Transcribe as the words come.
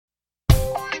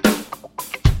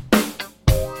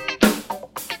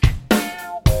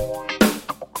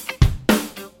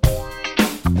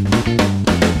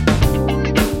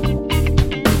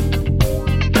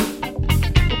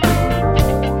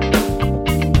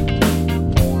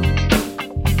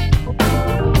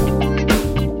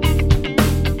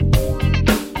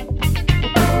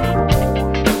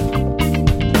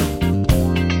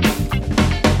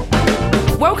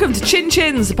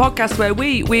Chins, the podcast where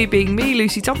we being me,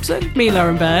 Lucy Thompson, Me,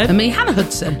 Lauren Bird. And me, Hannah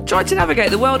Hudson. try to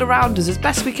navigate the world around us as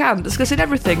best we can, discussing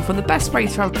everything from the best way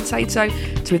to have a potato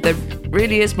to if there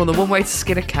really is more than one way to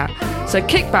skin a cat. So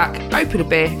kick back, open a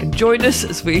beer, and join us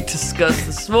as we discuss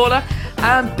the smaller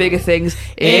and bigger things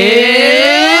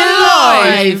in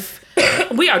life.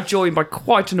 We are joined by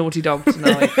quite a naughty dog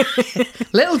tonight.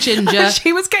 Little Ginger.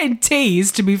 She was getting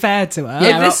teased, to be fair to her.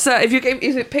 Yeah, if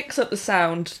it picks up the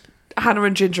sound, Hannah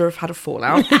and Ginger have had a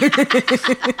fallout.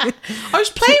 I was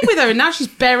playing with her and now she's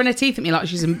baring her teeth at me like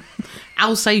she's an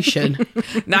Alsatian.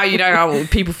 Now you know how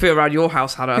people feel around your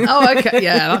house, Hannah. Oh, okay.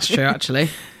 Yeah, that's true, actually.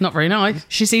 Not very nice.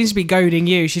 She seems to be goading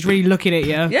you. She's really looking at you.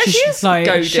 Yeah, she She's is like,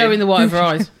 goading. Showing the white of her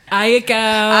eyes. Hiya,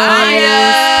 girl.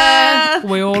 Hiya.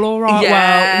 We all right?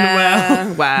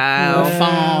 Yeah. Well.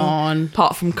 Fun.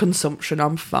 Apart from consumption,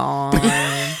 I'm fine.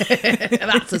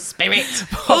 That's a spirit.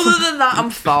 Other than that, I'm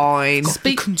fine.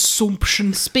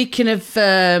 Consumption. Speaking of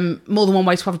more than one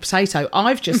way to have a potato,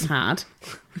 I've just had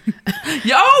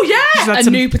Oh, yeah. a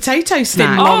new potato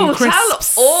snack. Oh,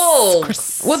 crisps. tell all.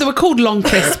 Well, they were called long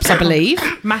crisps, I believe.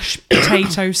 Mashed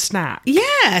potato snack.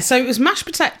 Yeah, so it was mashed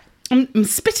potato. I'm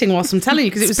spitting whilst I'm telling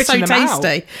you because it was so Spitting them out.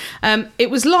 tasty. It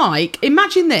was like,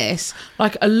 imagine this,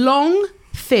 like a long,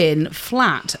 thin,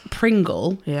 flat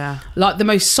Pringle. Yeah. Like the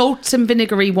most salt and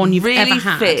vinegary one you've Really ever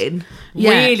had. thin. Yeah.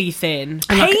 Really thin.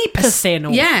 And like Paper thin.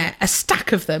 Or Yeah, a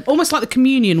stack of them. Almost like the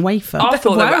communion wafer. I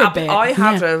thought were they a were bit. I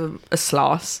had a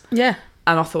slice Yeah.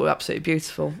 and I thought it was absolutely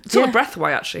beautiful. It took Yeah. my breath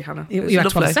away, actually, Hannah. It was You had to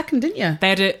have lovely. a second, didn't you?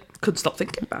 They Couldn't stop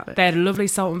thinking about it. had a lovely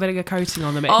salt and vinegar coating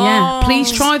on them. It Yeah,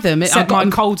 please try them. set my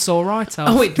cold sore right off.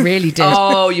 Oh, it really did.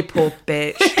 Oh, you poor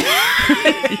bitch.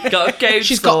 You got a cold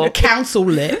She's sore. got council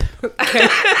lip.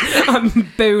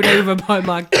 I'm booed over by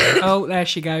my... Oh, there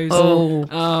she goes.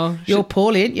 Oh, you're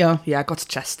poorly, ain't you? Yeah, I got a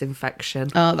chest infection.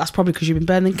 That's probably because you've been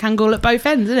burning Kangol at both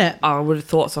ends, isn't it? I would have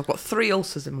thought so. I've got 3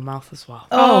 ulcers in my mouth as well.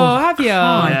 Oh, have you?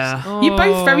 Yeah. Oh. You're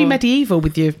both very medieval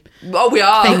with your Oh, we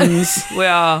are. things. We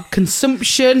are.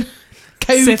 Consumption,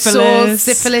 cold Syphilis. sores,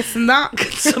 syphilis and that.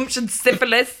 Consumption,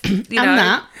 syphilis, you know. And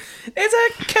that. Is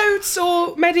a code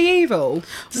sore medieval?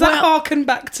 Does that Well, harken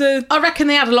back to I reckon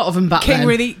they had a lot of them back then.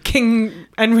 King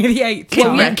Henry VIII?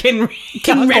 King Ren- King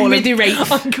Henry the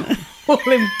Eighth. I call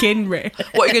him Kinry.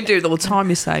 What are you going to do? They'll time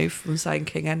you safe from saying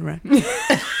King Henry. Who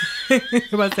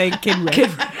am I saying? Kinry.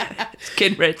 It's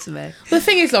Kinry to me. The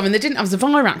thing is, Lauren, they didn't have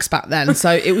Zavirax back then,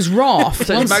 so it was raft.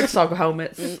 So it's motorcycle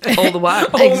helmets all the way.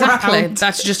 Exactly. round.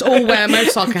 That's just all wear a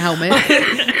motorcycle helmet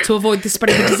to avoid the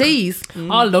spread of the disease.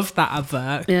 I loved that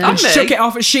advert. Yeah. And Didn't shook they? it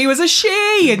off. She was a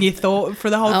she, and you thought for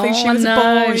the whole thing Oh, she was I a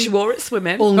know. boy. She wore it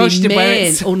swimming. Only she did wear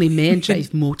men, it. only men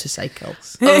drive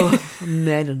motorcycles. Oh,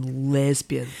 men and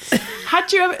lesbians.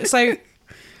 Had you ever? So,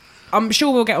 I'm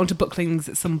sure we'll get onto booklings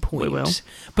at some point. We will.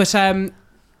 But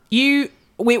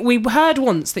we heard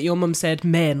once that your mum said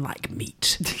men like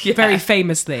meat, Yeah. very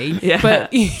famously. Yeah.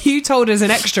 But you told us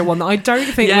an extra one that I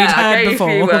don't think Yeah, we'd I heard gave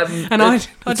before, you, and the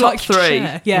I'd top like you to 3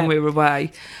 share. Yeah. when we were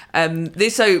away.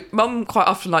 So Mum quite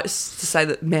often likes to say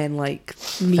that men like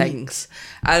things,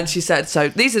 and she said so.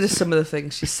 These are just some of the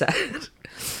things she said.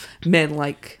 Men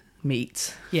like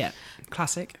meat. Yeah.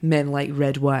 Classic. Men like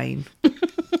red wine.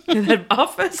 And then our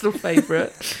personal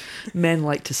favourite, men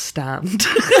like to stand.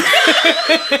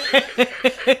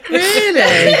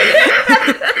 Really?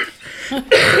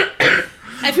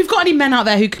 If we've got any men out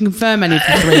there who can confirm any of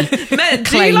the 3 Men,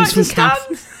 do you claims like from to Kath.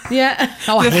 stand? Yeah.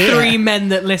 Oh, I The hate 3 it. men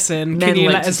that listen, Men can you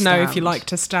like let to us know if stand. you like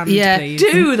to stand, Yeah. please?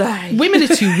 Do they? Women are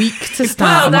too weak to Well,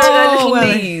 stand. they're their little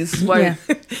well. knees. Won't-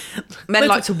 Men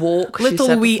like to walk. she Little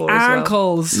said wee before as well.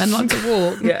 ankles. Men like to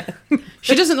walk. Yeah.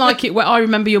 She doesn't like it. I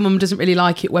remember your mum doesn't really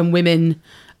like it when women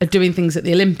are doing things at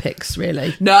the Olympics,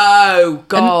 really. No,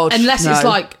 God. Unless it's no.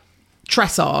 like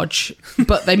dressage,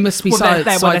 but they must be Well, side,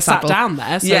 they're side sat saddle. down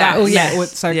there. So Yeah. that, Oh, yes.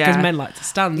 because Yeah. men like to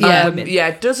stand. Yeah. not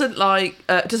women. doesn't like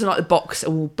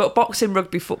the boxing,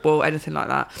 rugby, football, anything like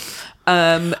that.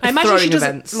 I imagine throwing she doesn't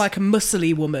events. like a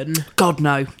muscly woman. God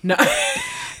no. No.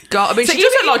 God, I mean, So she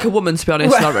even doesn't like a woman, to be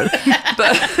honest, Lauren.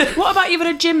 But What about even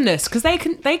a gymnast? Because they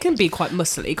can be quite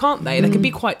muscly, can't they? They can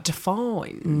be quite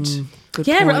defined. good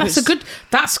Yeah, point. that's a good.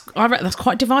 I reckon that's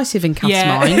quite divisive in Kath's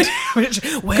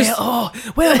mind. well,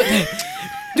 but they're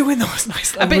doing those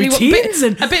nice A little bit, routines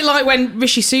a bit like when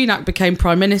Rishi Sunak became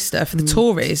Prime Minister for the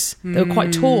Tories. They were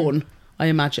quite torn, I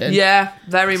imagine. Yeah,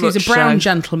 very He much. was a brown so.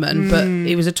 gentleman, but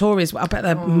he was a Tory as well. I bet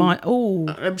they might. Oh,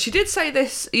 She did say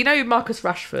this. You know, Marcus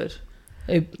Rashford,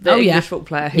 the oh English yeah, football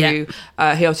player, who he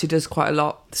obviously does quite a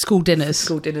lot school dinners.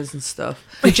 school dinners and stuff.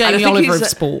 The And I Jamie think Oliver he's- of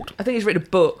sport. I think he's written a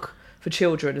book for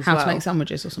children as How well. to make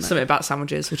sandwiches or something. Something about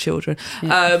sandwiches for children.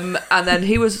 And then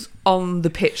he was on the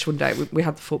pitch one day. We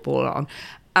had the football on,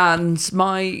 and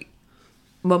my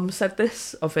mum said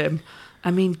this of him.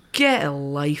 I mean, get a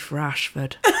life,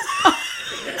 Rashford.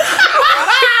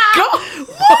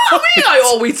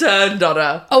 We turned on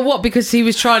her. Oh, what? Because he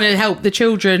was trying to help the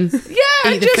children.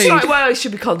 Yeah, eat the just food. like, well, he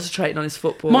should be concentrating on his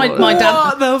football. My What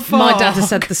dad. the fuck? My dad has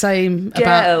said the same Get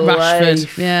about a Rashford.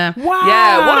 life. Yeah. Wow.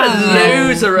 Yeah, what a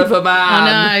loser of a man.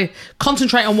 I know.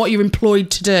 Concentrate on what you're employed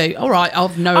to do. All right,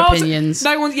 I've no Oh, so opinions.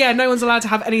 no one's allowed to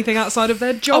have anything outside of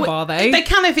their job, are they? They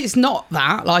can if it's not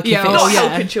that. Like Yeah, if it's, Not yeah.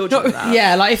 helping children with that.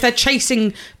 yeah, like if they're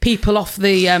chasing people off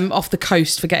the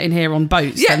coast for getting here on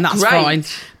boats, Yeah, then that's great. fine.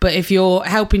 But if you're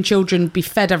helping children be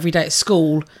fed every day at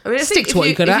school, I mean, I stick think to what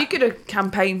you're good if at. you're going to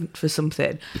campaign for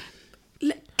something,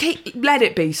 let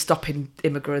it be stopping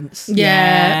immigrants.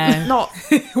 Yeah. Not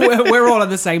we're all on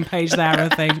the same page there, I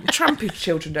think. tramping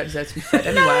children don't deserve to be fed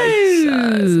anyway. So,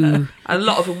 and a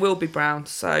lot of them will be brown,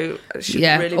 so it shouldn't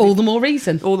Yeah, really all be, the more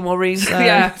reason. all the more reason.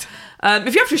 Yeah.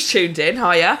 If you have just tuned in,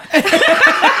 hiya.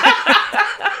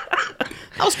 That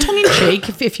was tongue in cheek,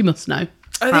 if you must know.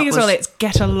 I think as well, it's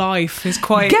get a life. Is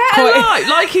quite Get a life,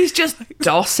 like he's just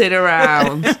dossing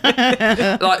around,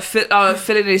 like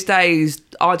filling his days.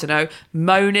 I don't know,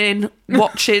 moaning,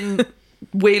 watching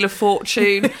Wheel of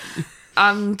Fortune,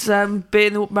 and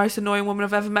being the most annoying woman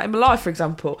I've ever met in my life, for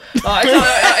example. Like,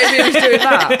 if he was doing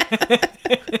that.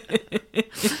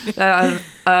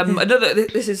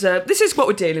 This is what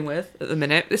we're dealing with at the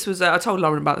minute. This was I told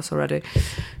Lauren about this already.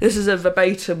 This is a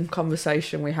verbatim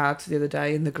conversation we had the other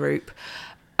day in the group.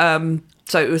 So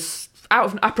it was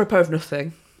apropos of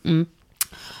nothing.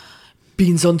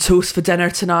 Beans on toast for dinner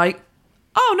tonight.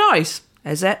 Oh, nice.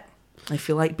 Is it? I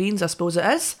feel like beans. I suppose it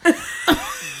is.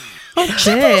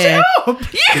 Dear. You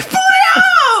put it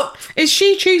up. Is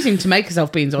she choosing to make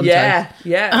herself beans on toast?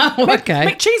 Yeah. Oh, okay.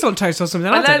 make cheese on toast or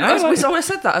something. I And don't then know. when I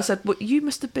said that, I said, "Well, you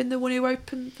must have been the one who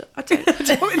opened." I don't. I You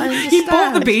bought the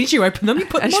understand. beans, you opened them, you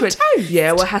put And them she on went, toast.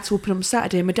 "Yeah, well, I had to open them on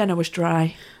Saturday, and my dinner was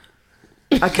dry."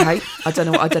 Okay, I don't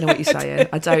know what you're saying.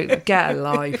 I don't get a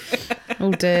life.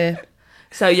 Oh dear.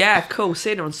 So yeah, cool.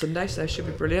 Seeing her on Sunday, so should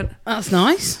be brilliant. That's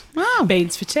nice. Wow.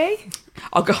 Beans for tea.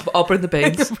 I'll bring the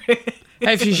beans.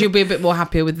 Hopefully she'll be a bit more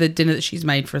happier with the dinner that she's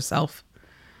made for herself.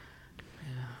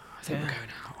 I think we're going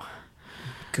out.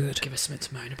 Good. Give us something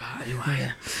to moan about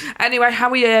anyway. Anyway, how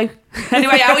are you?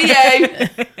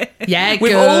 Yeah,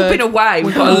 We've all been away.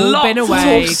 We've got a all lot been to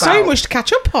away. talk so about. much to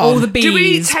catch up on. All the Do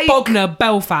we bees. take- Bognor,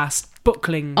 Belfast,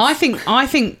 Buckling. I think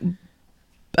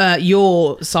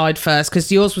your side first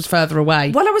because yours was further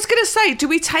away. Well, I was going to say, do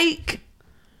we take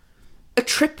a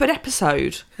trip an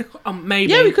episode?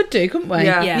 Maybe. Yeah, we could do, couldn't we?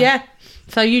 Yeah. Yeah.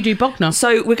 So you do Bognor.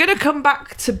 So we're going to come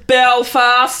back to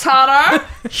Belfast, Hannah,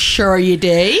 Sure you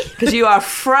do. because you are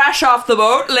fresh off the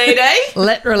boat, lady.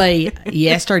 Literally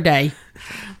yesterday.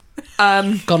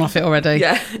 Gone off it already.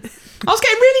 Yeah. I was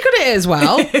getting really good at it as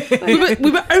well.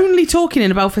 we were only talking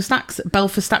in a Belfast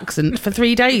accent for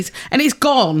 3 days, and it's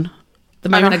gone the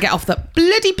moment I get off the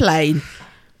bloody plane.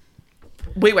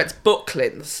 We went to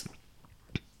Bucklands.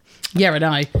 Yeah, and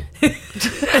I.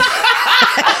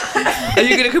 Are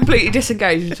you going to completely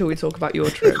disengage until we talk about your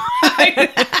trip?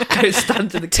 Go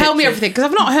stand in the Tell me kitchen. everything because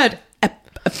I've not heard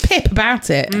a pip about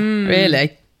it.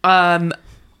 Really.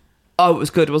 Oh, it was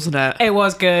good, wasn't it? It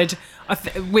was good.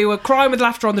 We were crying with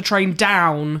laughter on the train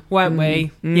down, weren't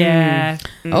we? Yeah.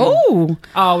 Oh,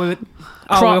 Oh, we were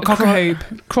cock a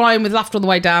hoop. Crying with laughter on the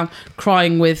way down.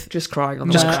 Crying with Just crying on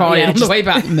the just way. crying yeah, on the just- way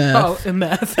back. Mirth. Oh,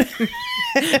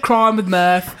 mirth. Crying with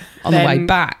mirth. On the way Then-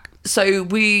 back. So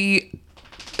we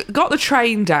got the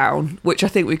train down, which I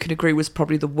think we can agree was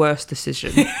probably the worst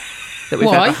decision that we've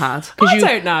Why? ever had. I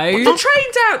don't know. The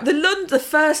train down, the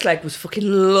first leg was fucking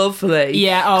lovely.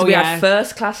 Yeah, oh, 'Cause we yeah. had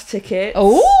first class tickets.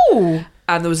 Oh,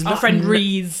 And there was Our friend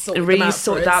Reese sorted them out for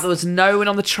sorted us. out. There was no one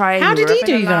on the train. How We did were he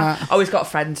having do a laugh. that? Oh, he's got a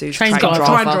friend who's Train train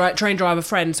driver. driver. Train driver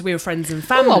friend, so we were friends and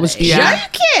family. I was Yeah.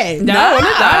 joking. No,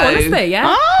 No. honestly,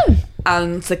 yeah. Oh,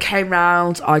 And they came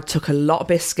round. I took a lot of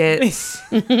biscuits.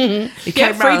 He Get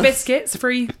came free round. biscuits,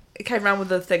 free. He came round with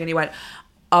the thing, and he went,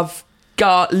 "I've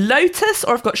got Lotus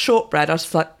or I've got shortbread." I was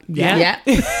just like, Yeah.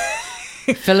 yeah.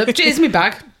 Philip, cheers me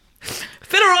bag.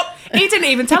 fill her up. He didn't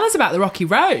even tell us about the rocky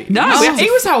road. No, we had to- he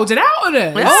was holding out on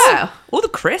us. Yeah, all the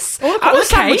crisps, All the and the cake.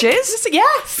 sandwiches. Yeah,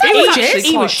 He was sandwiches. actually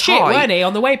He was quite shit, tight. weren't he?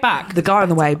 On the way back. The guy on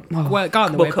the way. Oh, Well, guy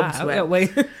on the we'll way come back. to it. won't we?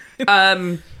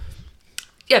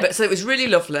 Yeah, but so it was really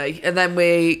lovely. And then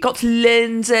we got to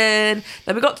Linden,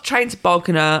 then we got the train to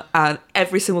Bognor, and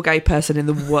every single gay person in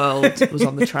the world was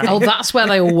on the train. Oh, that's where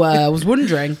they all were. I was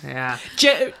wondering. Yeah.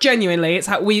 Genuinely, it's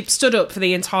how we stood up for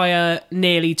the entire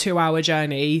nearly 2-hour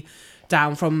journey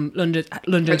down from London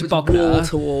It to was Bognor.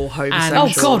 wall-to-wall And-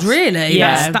 homosexuals. Oh, God, really?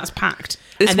 Yeah. That's packed.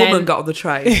 This And woman then- got on the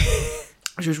train.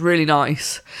 She was really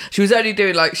nice. She was only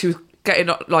doing she was getting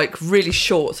really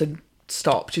short and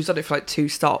stopped. She was on it for 2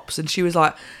 stops, and she was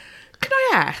like, "Can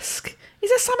I ask, is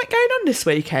there something going on this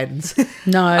weekend?"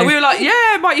 No. And we were like,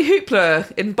 "Yeah, Mighty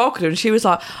Hoopla in Bognor," and she was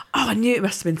like, "Oh, I knew it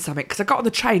must have been something because I got on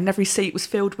the train and every seat was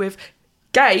filled with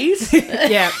gays."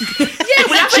 Yeah. Yeah,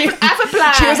 well, have a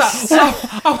blast. She was like,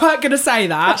 well, I weren't going to say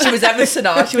that. She was ever so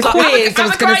nice. She was like, Quiz, I have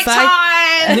was a gonna great say.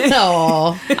 time.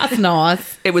 Oh, that's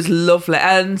nice. It was lovely,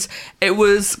 and it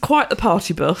was quite the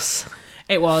party bus.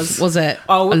 It was. Was it?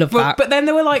 Oh, I love but, that. But then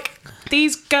there were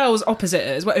these girls opposite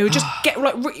us who would just get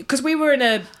because we were in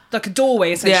a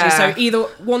doorway essentially, Yeah. so either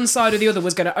one side or the other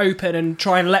was going to open and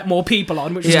try and let more people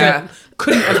on, which was Yeah.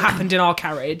 couldn't have happened in our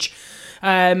carriage.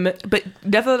 But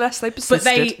nevertheless, they persisted. But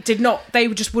they did not. They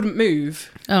just wouldn't move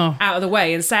Oh. out of the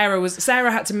way, and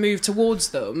Sarah had to move towards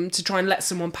them to try and let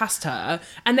someone past her,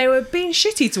 and they were being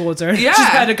shitty towards her. Yeah. She's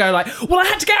had to go well, I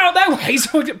had to get out their way,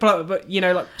 so, but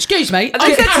Excuse me. And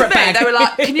they said to me, they were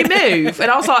like, "Can you move?"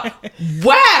 And I was like,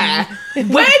 "Where?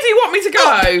 Where do you want me to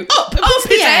go?" Up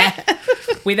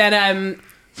here. we then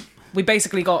we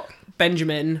basically got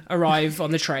Benjamin arrive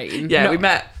on the train. Yeah, Not- we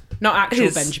met. Not actual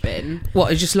his- Benjamin.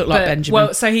 What? It just looked like but- Benjamin.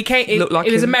 Well, so he came. Looked like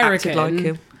it was him, American. acted like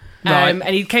him. Right.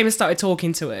 And he came and started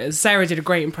talking to us. Sarah did a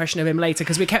great impression of him later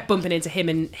because we kept bumping into him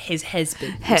and his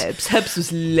husband. Hebs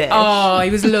was lit. Oh,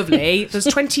 he was lovely. There's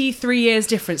 23 years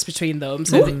difference between them.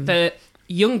 So the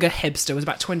younger hipster was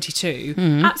about 22.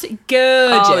 Absolutely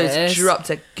gorgeous. Oh, it's dropped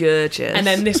a gorgeous. And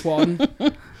then this one,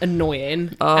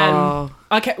 annoying. Oh. And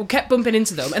I kept bumping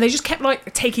into them, and they just kept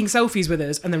taking selfies with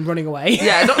us and then running away.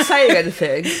 yeah, not saying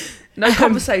anything. No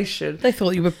conversation. they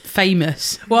thought you were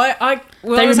famous. Well, I They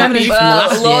was remember having you a, from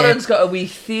last year. Lauren's got a wee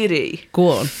theory. Go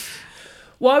on.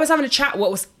 well, I was having a chat. I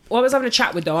was having a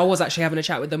chat with them. I was actually having a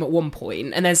chat with them at one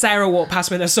point, and then Sarah walked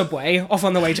past me in the subway, off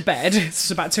on the way to bed.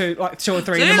 It's about 2 or 3 in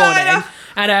See the you morning, later.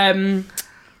 and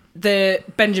the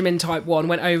Benjamin type one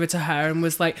went over to her and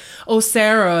was like, "Oh,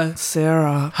 Sarah,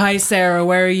 Sarah. hi Sarah,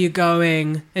 where are you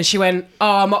going?" And she went,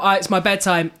 "Oh, it's my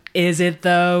bedtime. Is it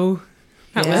though?"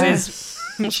 That was his.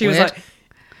 She was Weird. like,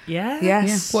 "Yeah,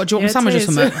 Yes. What, do you want Yeah, a sandwich it or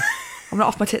is. something? I'm not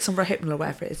off my tits on for a hypnol or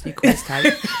whatever it is you guys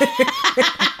take.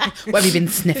 What have you been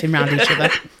sniffing round each other?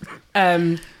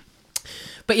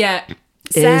 But yeah,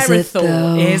 Is Sarah it thought,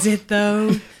 though? is it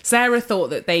though? Sarah thought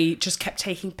that they just kept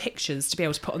taking pictures to be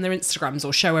able to put on their Instagrams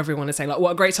or show everyone and say,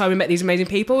 what a great time we met these amazing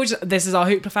people. This is our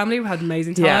Hoopla family. We had an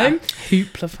amazing time. Yeah.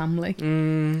 Hoopla family.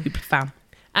 Hoopla fam.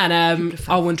 And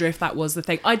I wonder if that was the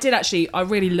thing. I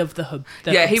really loved the hub.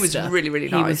 Yeah, he was hubster. really, really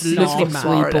He nice. was Lovely lovely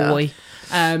man. man.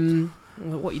 Sweet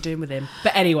boy. What are you doing with him?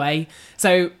 But anyway,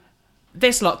 so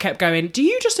this lot kept going, do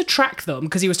you just attract them?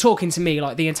 Because he was talking to me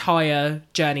the entire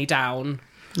journey down.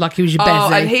 Like he was your Oh,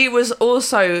 bezzy. and he was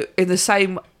also in the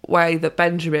same way that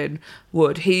Benjamin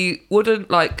would. He wouldn't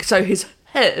so his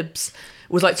Hebs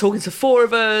was talking to 4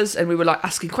 of us, and we were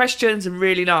asking questions and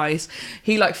really nice.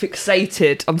 He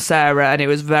fixated on Sarah, and it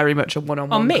was very much a On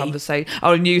one-on-one me? conversation.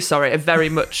 Oh, on you, sorry, a very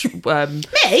much Me?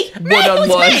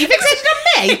 one-on-one. You fixated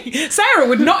on me? Sarah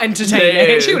would not entertain No.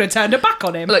 it. She would have turned her back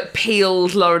on him.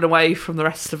 Peeled Lauren away from the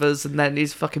rest of us, and then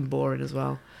he's fucking boring as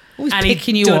well. Always and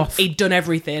picking you done, off. He'd done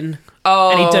everything.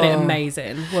 Oh, And he'd done it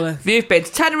amazing. Well, If you've been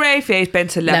to Tenerife, he's been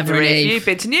to Leavenworth. Leavenworth. If you've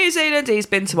been to New Zealand, he's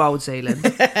been to Old Zealand.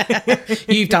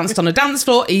 You've danced on a dance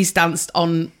floor. He's danced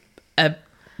on a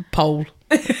pole.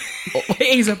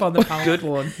 he's up on the pole. Good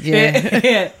one.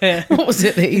 Yeah. Yeah. What was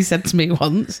it that he said to me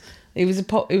once? He was a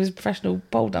professional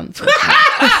pole dancer.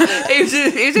 He was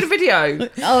in a video.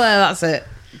 Oh, that's it.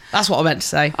 That's what I meant to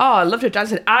say. Oh, I loved your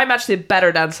dancing. I'm actually a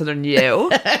better dancer than you.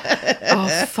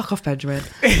 Oh, fuck off, Benjamin.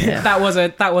 That was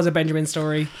a Benjamin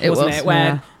story, It wasn't was, it? Where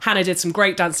yeah. Hannah did some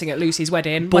great dancing at Lucy's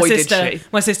wedding. Boy, did she.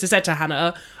 My sister said to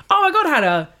Hannah, "Oh my God,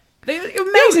 Hannah, you're an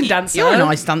amazing dancer. You're a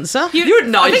nice dancer. You're a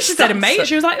nice I think she said dancer. amazing.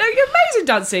 She was like, "No, you're an amazing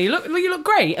dancer. You look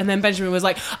great." And then Benjamin was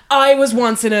like, "I was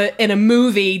once in a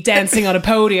movie dancing on a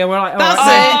podium." We're like, That's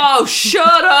 "Oh, Oh,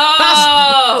 shut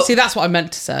up! See, that's what I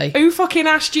meant to say. who fucking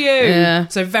asked you?" Yeah.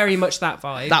 So very much that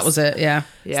vibe. That was it, yeah.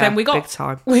 Yeah, So then we got big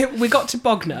time. we got to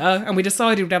Bognor and we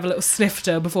decided we'd have a little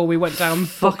snifter before we went down.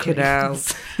 Fucking hell.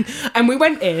 And we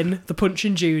went in the Punch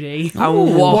and Judy.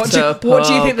 And what a what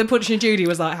do you pub. think the Punch and Judy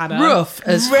was like, Hannah? Rough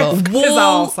as Rough fuck. as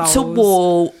Wall arseholes. to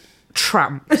wall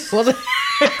tramps. Was it?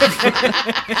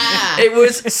 It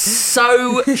was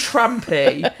so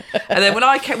trampy. And then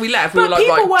when we left, we were But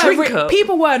like, right, drink up.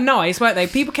 people were nice, weren't they?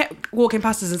 People kept walking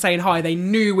past us and saying hi. They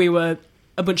knew we were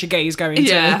a bunch of gays going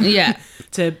Yeah. Yeah.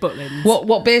 to Butlins.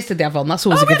 What beers did they have on? That's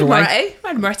always a we had giveaway. Moretti. I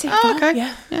had Moretti. Oh, okay.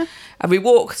 Yeah. And we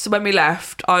walked, so when we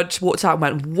left, I just walked out and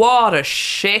went, what a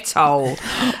shithole.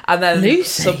 And then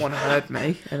Lucy. someone heard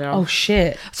me. And Oh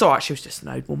shit! it's all right, she was just an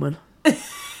old woman.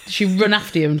 She run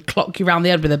after you and clock you round the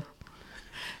head with a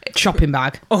shopping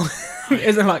bag. Oh,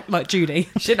 isn't it like Judy?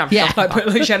 She didn't have Yeah.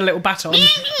 shopping. She had a little bat on. And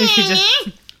she just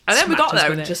And then we got smacked us there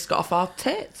with and it. just got off our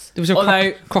tits. There was a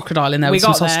Although crocodile in there we with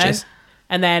some got there, sausages.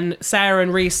 and then Sarah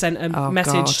and Reese sent a Oh,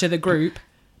 message God. to the group.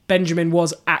 Benjamin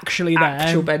was actually there.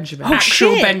 Actual Benjamin. Oh,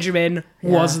 Actual shit. Benjamin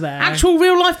was there. Actual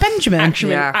real life Benjamin. Actual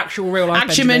real life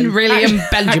Actuaman, Benjamin. William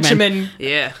Benjamin. Actuaman,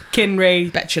 Yeah.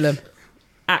 Kinry, Betulum.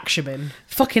 Actuaman.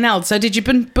 Fucking hell. So did you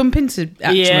bump into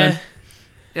Actuaman? Yeah.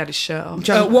 He had his shirt on.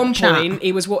 John- At one chat. point,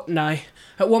 he was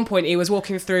At one point, he was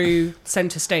walking through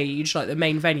centre stage, like the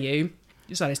main venue. He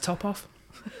just had his top off.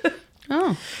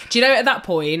 Oh. Do you know, at that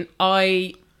point,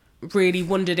 I really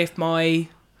wondered if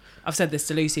I've said this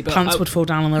to Lucy, but Pants would fall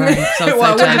down on their own. So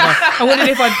well, they turned off. I wondered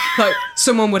if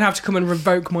someone would have to come and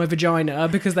revoke my vagina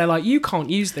because they're like, you can't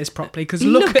use this properly because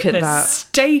look at the that.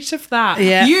 state of that.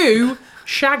 Yeah. You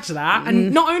shagged that,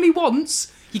 and not only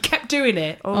once, you kept doing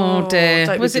it. Oh dear.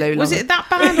 don't be Was blue, it Lauren. that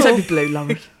bad? Don't Or? be blue,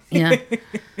 Lauren. Yeah.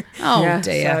 Oh Yeah,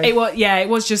 dear. so- It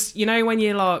was just, you know, when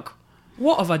you're like,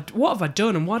 what have I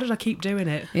done, and why did I keep doing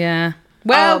it? Yeah.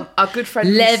 Well, our good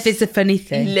friend Lev is a funny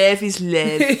thing. Lev is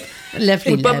Lev.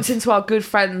 Lovely We bumped Lev. into our good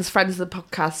friends of the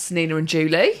podcast, Nina and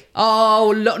Julie.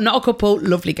 Oh, not a couple.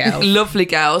 Lovely girl. Lovely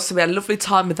girls. So we had a lovely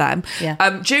time with them.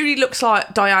 Yeah. Julie looks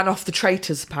like Diane off The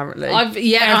Traitors, apparently.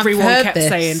 Everyone I've heard kept this.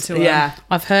 saying to her. yeah.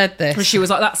 I've heard this. And she was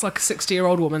like, that's like a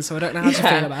 60-year-old woman, so I don't know how to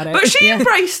feel about it. But she Yeah.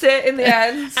 embraced it in the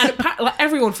end. And like,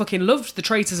 everyone fucking loved the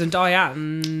Traitors and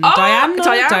Diane. Oh, Diana.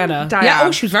 Diane. Yeah.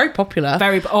 Oh, she was very popular.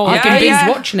 Very. Oh, I the can gays,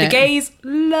 binge watching the it. gays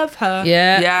love her.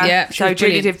 Yeah. Yeah. Yeah. She So was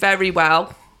Julie brilliant. did very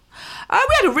well.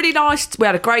 We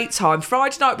had a great time.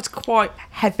 Friday night was quite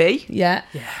heavy. Yeah.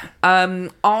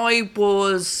 I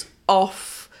was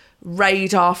off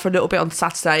radar for a little bit on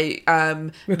Saturday,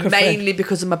 Recovery. mainly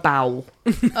because of my bowel.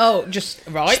 Oh, just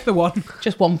right. The one.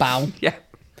 Just one bow. Yeah.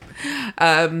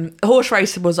 Horse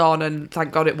racing was on, and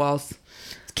thank God it was,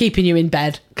 It's keeping you in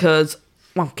bed. because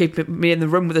keeping me in the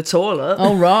room with the toilet.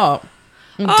 Oh right.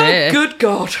 Oh, Oh, dear. good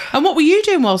God. And what were you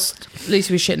doing whilst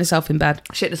Lucy was shitting herself in bed?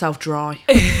 Shitting herself dry.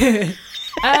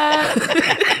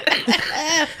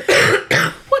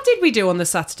 What did we do on the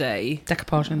Saturday?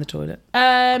 Decoupage in the toilet.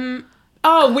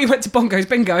 We went to Bongo's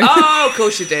Bingo. Oh, of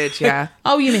course you did, yeah.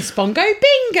 Oh, you missed Bongo Give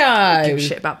Bingo. a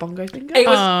shit about Bongo Bingo. It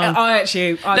was. I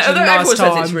actually No, nice everyone says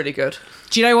time. it's really good.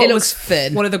 Do you know what It was looks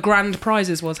fun. one of the grand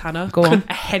prizes was, Hannah? Go on.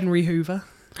 A Henry Hoover.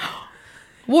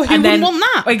 Well, who And wouldn't then- want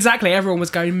that? Exactly, everyone was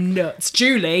going nuts.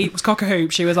 Julie was cock a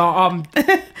hoop. She was like,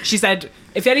 she said,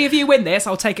 if any of you win this,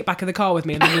 I'll take it back in the car with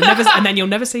me, and then you'll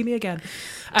never see me again.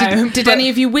 Did any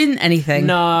of you win anything?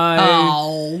 No.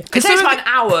 Oh. It takes about an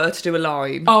hour to do a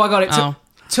line. Oh my god, it Oh.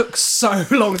 took so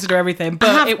long to do everything, but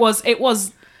have- it was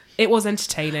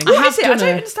entertaining. What is it? I done don't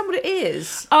a- understand what it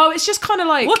is. Oh, it's just kind of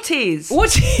like What is?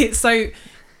 What is so?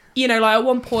 You know, like at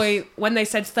one point when they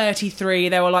said 33,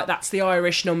 they were like, "That's the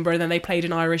Irish number," and then they played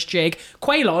an Irish jig.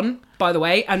 Quaylon, by the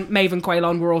way, and Maeve and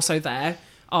Quaylon were also there.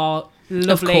 Are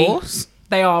lovely. Of course.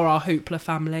 They are our Hoopla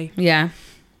family. Yeah.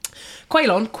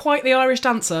 Quaylon, quite the Irish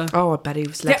dancer. Oh, I bet he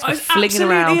was left Yeah, it was flinging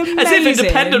absolutely around as if amazing.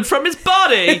 independent from his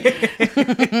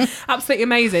body. Absolutely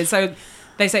amazing. So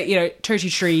they say, you know, Turkey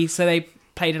Tree, so they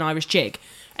played an Irish jig.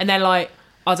 And then, like,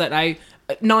 I don't know,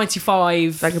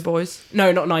 95. Beggar boys.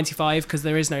 No, not 95, because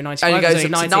there is no 95. Only goes there's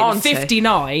up only to 90.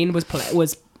 59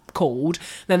 was called.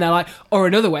 Then they're like, or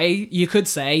another way, you could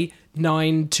say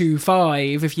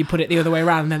 925 if you put it the other way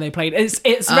around. And then they played. It's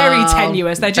very Oh,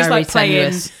 tenuous. They're just very like playing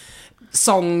tenuous.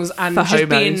 songs and For just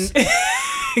being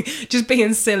homos. just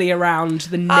being silly around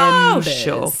the Oh, numbers.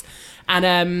 sure.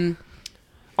 And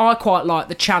I quite like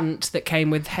the chant that came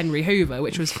with Henry Hoover,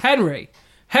 which was Henry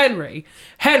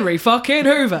fucking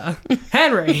Hoover,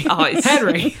 Henry, Nice.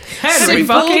 Henry Simple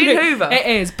fucking Hoover. It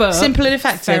is, but Simple and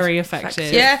effective. very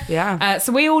effective. Yeah. Yeah.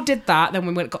 So we all did that. Then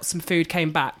we went, got some food,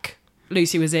 came back.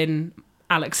 Lucy was in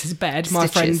Alex's bed. My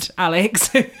Stitches. friend Alex.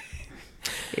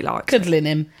 He liked it. Cuddling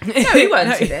him. No, he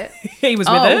weren't in it. He was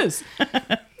with Oh. us.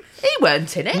 He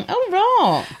weren't in it. Oh,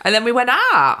 right. And then we went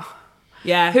out.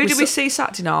 Yeah. Who did we see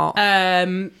Saturday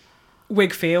night?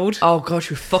 Wigfield. Oh god,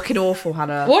 she was fucking awful,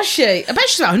 Hannah. Was she? I bet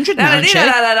she's about 100 now, isn't she?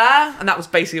 And that was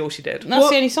basically all she did. That's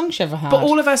the only song she ever had. But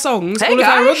all of her songs, Hey, all of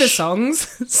her gosh. other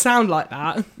songs sound like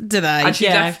that. do they? And she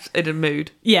Yeah. left in a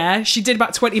mood. Yeah, she did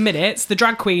about 20 minutes. The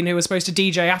drag queen who was supposed to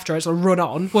DJ after her, sort of run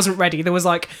on, wasn't ready. There was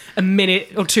like a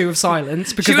minute or two of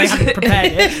silence because they hadn't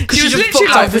prepared it. Because She she was just literally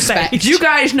fucked like, off the stage. Do you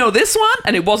guys know this one?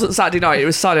 And it wasn't Saturday night, it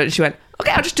was Saturday. And she went,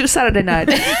 okay, I'll just do Saturday night.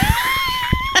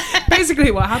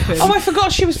 Basically what happened. Oh, I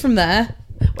forgot she was from there.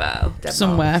 Well, Denmark.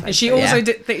 Somewhere. And she also Yeah.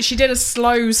 did. She did a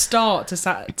slow start to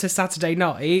Saturday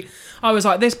night. I was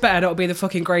like, this better not be the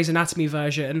fucking Grey's Anatomy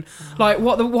version. Like,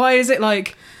 what? Why is it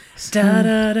like?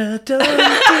 No,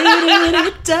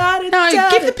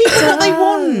 give the people what they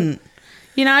want.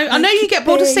 You know, I know you get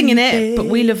bored of singing it, but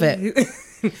we love it.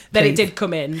 Then it Please. did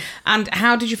come in. And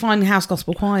how did you find the House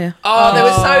Gospel Choir? Oh, they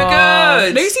were so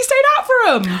good. Lucy stayed out for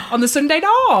them on the Sunday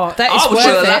night. That is I was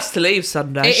sure the worth last it. to leave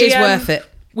Sunday. It is She, worth it.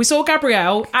 We saw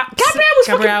Gabrielle. Gabrielle was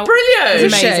fucking brilliant.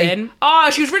 Was Was she? amazing. Oh,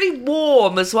 she was really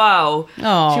warm as well.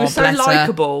 Oh, she was so bless her.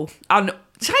 likeable. And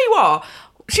tell you what,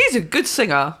 she's a good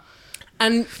singer.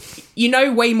 And you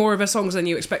know way more of her songs than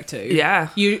you expect to. Yeah.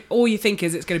 All you think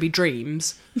is it's going to be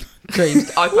Dreams. Dreams.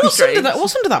 I put What's under, Dreams.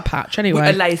 what's under that patch anyway?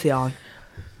 A lazy eye.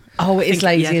 Oh, it is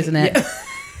lazy, yeah. isn't it?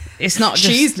 It's not just...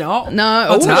 She's not. No,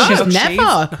 I'll tell she's you.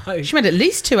 never. No. She made at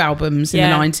least 2 albums in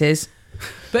Yeah. the 90s.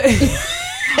 But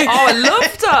Oh, I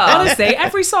loved her. honestly,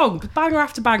 every song, banger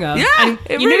after banger. Yeah, And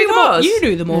it you really knew them all. was. You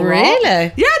knew them all, right?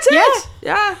 Really? Yeah, it did.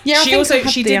 Yeah. Yeah, I She think also I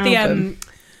had she did the album.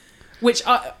 which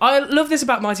I love this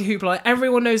about Mighty Hoopla. Like,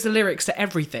 everyone knows the lyrics to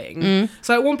everything. Mm.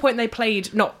 So at one point they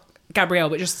played not Gabrielle,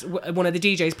 but just one of the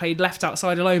DJs played "Left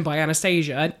Outside Alone" by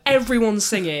Anastasia, and everyone's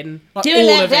singing like all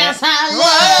of it.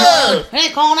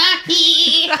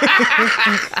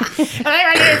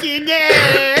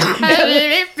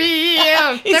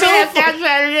 It's awful.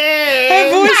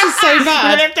 Her voice is so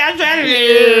bad.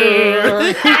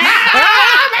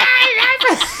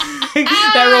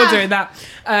 They're all doing that.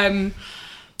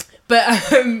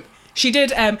 But she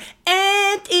did. And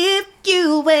if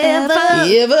you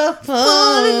ever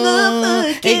fall in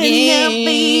love again,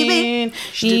 baby.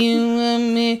 You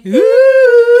and me.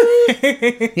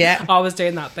 Yeah. I was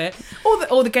doing that bit.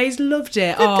 All the gays loved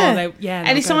it. Did they? They were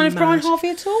Any sign of going Brian mad. Harvey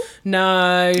at all?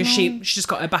 No, she just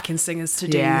got her backing singers to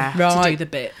do Yeah. to Right. do the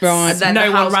bits. Right. And then No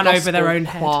the one House ran over their Gospel own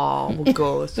head. choir were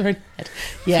good. Their own head.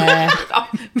 Yeah.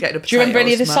 Getting a Do you remember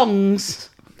any of the potato songs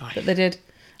that they did?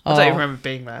 I don't even remember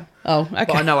being there, Oh, okay.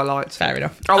 but I know I liked it. Fair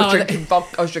enough. I was Oh, drinking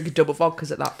I was drinking double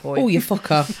vodkas at that point. Oh, you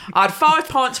fucker. I had 5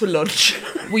 pints for lunch,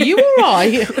 Were you all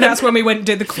right? That's when we went and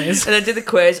did the quiz. and then did the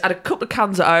quiz. Had a couple of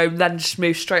cans at home, then just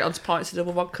moved straight onto pints of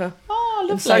double vodka. Oh,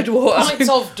 lovely. soda water. Pints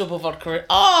of double vodka.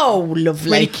 Oh,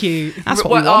 lovely. Really cute. That's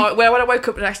what we want. When I woke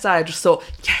up the next day, I just thought,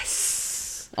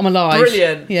 yes, I'm alive.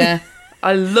 brilliant. Yeah.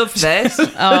 I love this.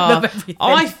 Oh,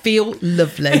 I feel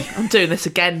lovely. I'm doing this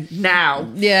again now.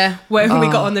 Yeah. When we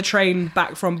got on the train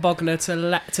back from Bognor to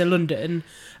London,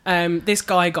 this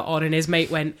guy got on and his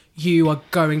mate went, "You are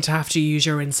going to have to use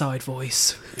your inside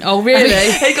voice." Oh, really?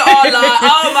 He got on like,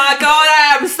 oh my god,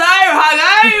 I am so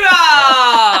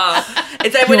hungover.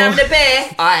 Is everyone having a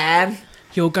beer? I am.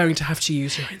 You're going to have to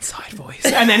use your inside voice.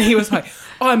 And then he was like,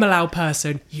 "I'm a loud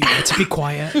person. You need to be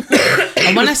quiet."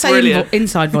 And when I say Brilliant.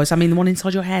 inside voice, I mean the one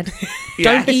inside your head.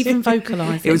 Yes. Don't even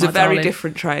vocalise. It was a my very darling.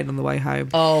 different train on the way home.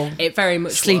 Oh, It very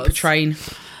much sleeper was. train.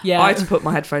 Yeah. I had to put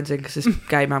my headphones in because this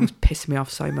gay man was pissing me off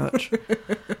so much.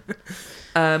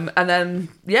 And then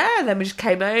we just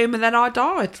came home and then I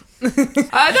died. No, it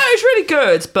was really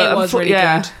good, but It was really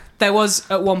yeah. good. There was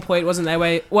at one point, wasn't there,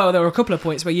 where there were a couple of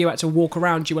points where you had to walk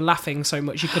around. You were laughing so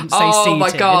much you couldn't stay seated. Oh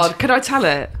my god, can I tell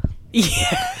it?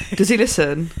 Yeah. Does he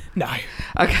listen? No.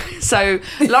 Okay, so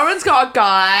Lauren's got a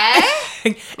guy.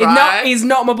 He's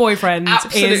not my boyfriend.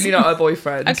 Absolutely not her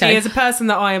boyfriend. Okay. He is a person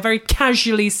that I am very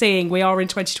casually seeing. We are in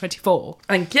 2024.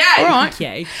 And yeah, All right.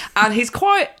 Yay. and he's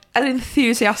quite an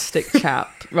enthusiastic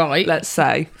chap, Right. let's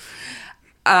say.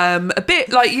 A bit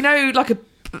like, you know, like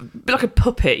a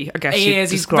puppy, I guess. He you'd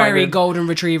is. He's describe very him. golden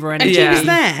retriever. And And Yeah. she was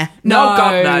there. No,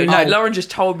 God, no. No. Lauren just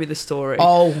told me the story.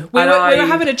 Oh. We And were I-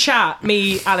 having a chat,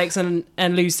 me, Alex, and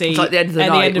Lucy. It's like the end of the at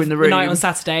night, we're in the the night room. on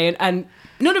Saturday, and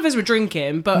none of us were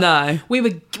drinking, but No. we were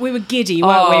giddy,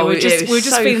 weren't we? Oh, We it were was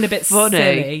just so feeling a bit funny.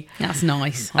 silly. That's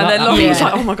nice. And then Lauren Yeah. was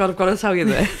like, oh my God, I've got to tell you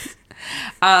this.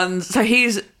 And so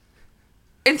he's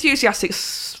enthusiastic,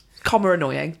 comma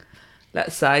annoying,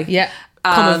 let's say. Yeah.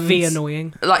 Comma And, V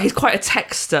annoying. Like, he's quite a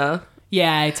texter.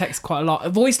 Yeah, he texts quite a lot.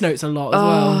 Voice notes a lot as Oh.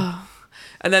 well.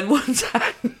 And then one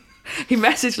time, he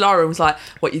messaged Lauren and was like,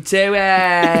 "What you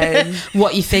doing?"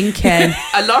 What you thinking?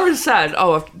 And Lauren said,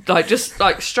 "Oh, I've just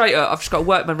straight up, I've just got a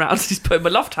workman round. He's putting my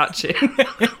loft hatch in."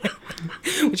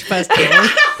 Which first deal.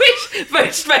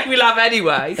 Which made me laugh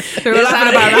anyway. They were laughing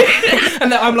about that.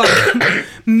 And then I'm like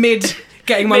mid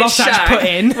getting my loft hatch put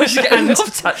in and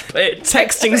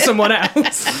texting someone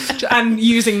else and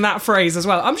using that phrase as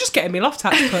well. I'm just getting my loft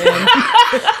hatch put in.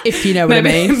 If you know what I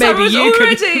mean. Maybe So you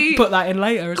already could put that in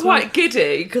later as quite well.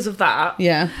 giddy because of that.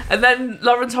 Yeah. And then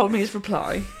Lauren told me his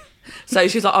reply. So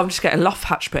she's like, "I'm just getting loft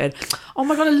hatch put in." Oh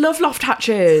my God, I love loft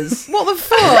hatches. What the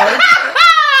fuck?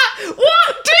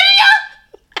 What do you?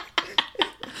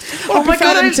 Oh my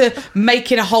god! Them to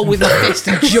making a hole with my fist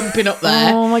and jumping up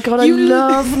there. Oh my God, I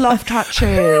love loft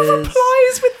hatches.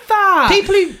 Replies with that.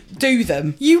 People who do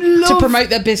them You love to promote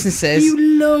their businesses. You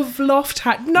love loft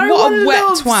hatch. No What one a wet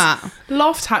loves twat.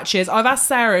 loft hatches. I've asked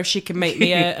Sarah if she can make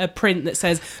me a print that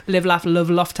says "Live, laugh, love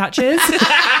loft hatches,"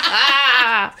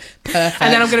 Perfect.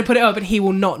 and then I'm going to put it up, and he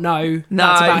will not know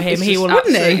that's about him. it's He just will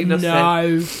absolutely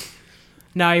nothing.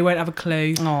 No, he won't have a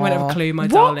clue. Aw. Won't have a clue, my What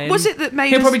darling. was it that made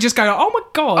He'll us... probably just go, "Oh my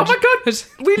god, Oh my God,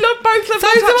 we love both of So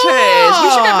loft do hatches. We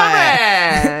should get I.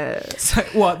 married. So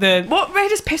what the? What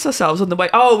made us piss ourselves on the way?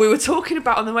 Oh, we were talking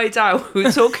about on the way down. We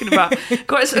were talking about.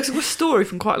 God, it's a story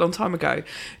from quite a long time ago.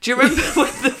 Do you remember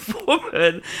when the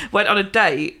woman went on a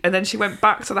date and then she went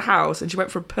back to the house and she went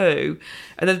for a poo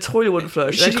and then the toilet wouldn't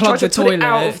flush? She and then clogged tried the to put it toilet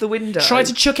out of the window. Tried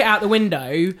to chuck it out the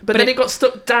window, but then it got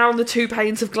stuck down the 2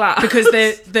 panes of glass because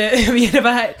the you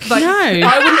never had, like, No.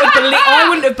 I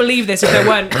wouldn't have believed this if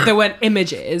there weren't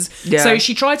images. Yeah. So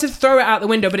she tried to throw it out the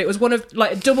window, but it was one of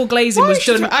like double glazing Why was was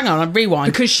she done hang on, I'll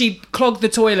rewind. because she clogged the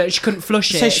toilet. She couldn't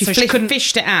flush it, So she couldn't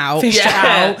fished it out. fish Yeah, it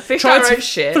out. fished tried out her to own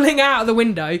shit. fling it out of the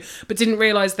window, but didn't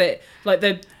realise that like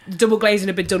the double glazing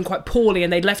had been done quite poorly,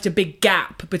 and they'd left a big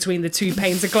gap between the 2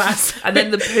 panes of glass. and then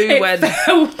the poo It went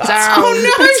fell down.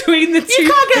 Oh, no. between the two. You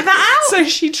can't get that out. So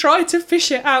she tried to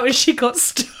fish it out, and she got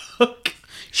stuck.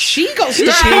 She got stuck.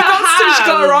 Yeah. She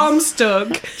got her arm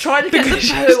stuck. Trying to get the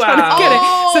She was poo trying to out. get it.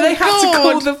 Oh, So they had to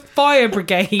call God. the fire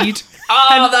brigade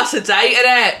Oh, that's a date,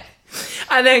 isn't it?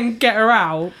 and then get her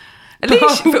out. At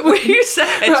least, but what you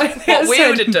said, Right, what we said-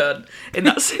 would have done in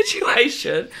that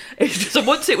situation is just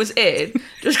once it was in,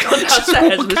 just gone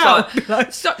downstairs and walk out was and be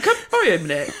like, "Stop, come borrow a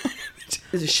minute.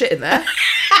 There's a shit in there.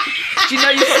 Do you know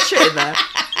you've got shit in there?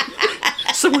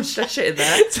 Someone's just shit in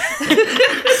there."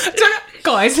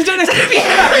 Guys, I don't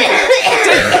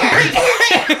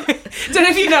know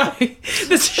if you know.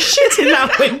 There's shit in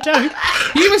that window.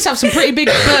 You must have some pretty big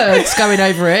birds going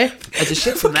over here. There's a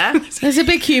shit in there. There's a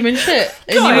big human shit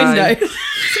in your Guys. window. There's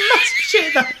massive shit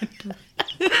in that window.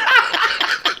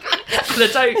 And I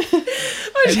don't.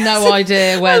 No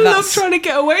idea where I love that's. trying to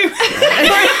get away with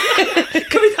it.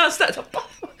 Coming downstairs.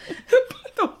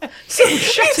 Someone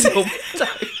shit in the window.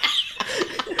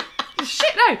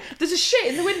 Shit, no. There's a shit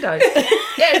in the window.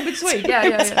 Yeah, in between.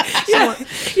 Yeah. Someone,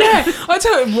 Yeah, I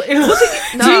don't.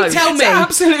 no. You tell me.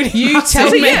 Absolutely. You massive.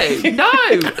 tell Was me. it you? No,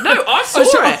 I saw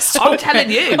it. I'm telling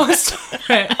you. I saw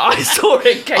it. I saw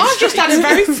it. Came I've just straight had a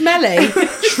very smelly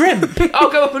shrimp.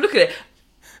 I'll go up and look at it.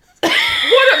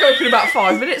 Why not go up in about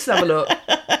 5 minutes and have a look?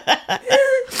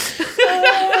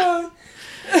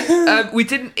 We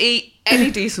didn't eat any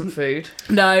decent food.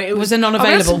 No, it Was was. a We had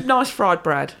non-available? some nice fried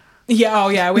bread. Yeah, oh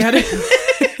yeah, we had it.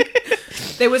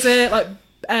 There was a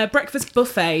breakfast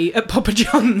buffet at Papa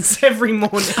John's every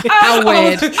morning. How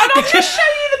weird. And I'll just show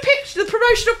you the picture, the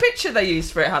promotional picture they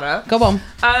used for it, Hannah. Go on.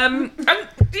 And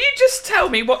you just tell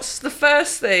me what's the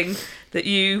first thing that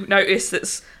you notice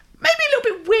that's maybe a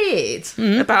little bit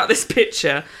weird about this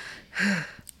picture.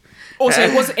 Also,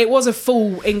 it was a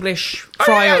full English I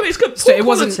fryer. know, it's good So it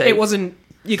quality. wasn't.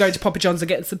 You go to Papa John's and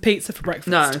get some pizza for breakfast.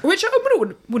 No. Which I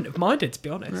wouldn't have minded, to be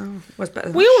honest. What's better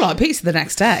than We all like pizza the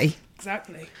next day.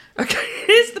 Exactly. Okay,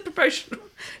 here's the promotional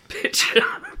picture.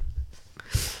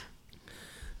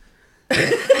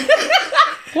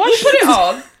 Why Put it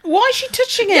on. Why is she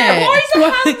touching it? Yeah, why is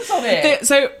there hands on it?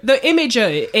 So the image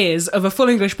is of a full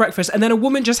English breakfast, and then a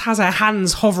woman just has her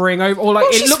hands hovering over, or like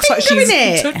Well, it she's looks like fingering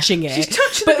she's it. touching it. She's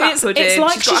touching but the black it's, pudding. it's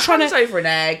like she's she's got trying her hands to. over an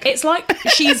egg. It's like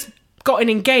she's gotten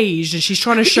engaged and she's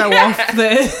trying to show off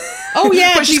the. Oh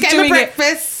yeah, But she's she's getting a doing it-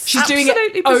 breakfast. She's doing it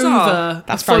Absolutely bizarre. over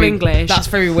That's full very English. That's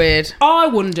very weird. I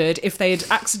wondered if they'd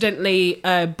accidentally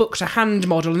booked a hand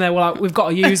model and they were like, "We've got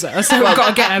to use her, so we've got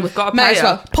to get her. We've got to May pay as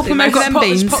well her. pop They them may over as them well-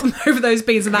 beans. Pop them over those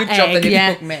beans and that Good job they egg." didn't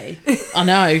Yeah. book me. I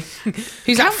know.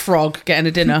 Who's that frog getting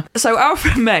a dinner? So our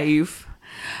friend Maeve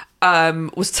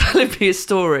was telling me a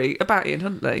story about Ian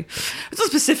Huntley. It's not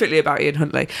specifically about Ian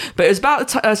Huntley, but it was about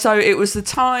so it was the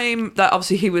time that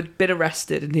obviously he had been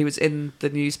arrested and he was in the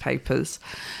newspapers.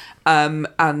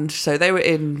 And so they were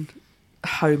in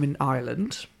home in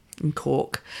Ireland, in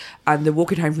Cork, and they're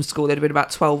walking home from school. They'd have been about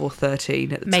 12 or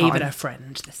 13 at the time. Maeve and her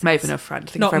friend. Maeve and her friend.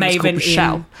 I think Not her friend was Maeve called and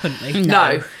Michelle. Ian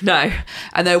Huntley. No.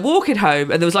 And they're walking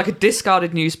home, and there was like a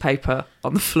discarded newspaper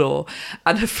on the floor,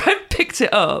 and her friend picked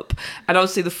it up, and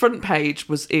obviously the front page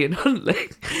was Ian Huntley,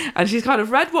 and she's kind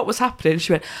of read what was happening, and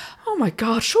she went, "Oh my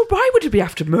God, sure, why would he be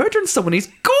after murdering someone? He's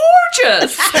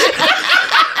gorgeous."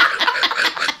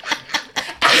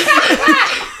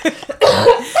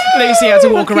 Lucy had to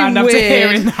walk around after weird.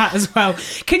 hearing that as well.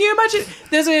 Can you imagine?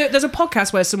 There's a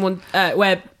podcast where someone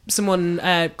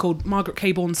called Margaret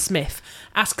Cabourn Smith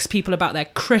asks people about their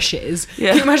crushes. Yeah.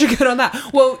 Can you imagine going on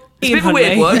that? Well, It's Ian a bit of a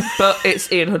weird Huntley. one, but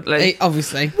it's Ian Huntley.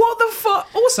 Obviously. What the fuck?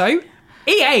 Also,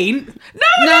 he ain't.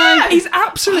 No. He's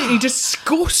absolutely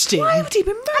disgusting. Why would he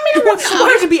be Why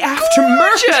would he be after murder?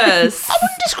 gorgeous? I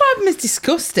wouldn't describe him as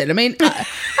disgusting. I mean,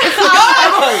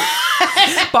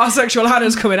 Bisexual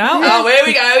Hannah's coming out. Oh, here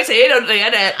we go. It's Ian Huntley,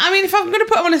 isn't it? if I'm going to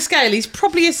put him on a scale, he's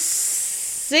probably a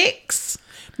 6.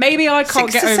 Maybe I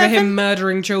can't 6 get to over 7? him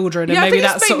murdering children, and Yeah, I maybe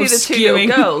think it's that's sort of mainly the two little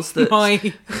skewing girls that-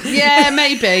 my. Yeah,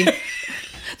 maybe.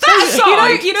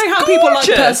 You know how people like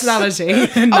gorgeous. personality.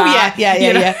 And Oh, that, yeah.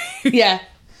 you know? Yeah.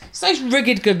 It's those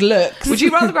rugged good looks. Would you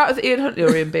rather go out with Ian Huntley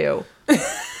or Ian Beale?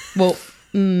 Well,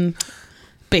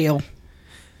 Beale.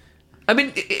 I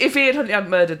mean, if Ian Huntley hadn't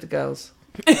murdered the girls.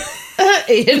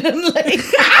 Ian and Lee.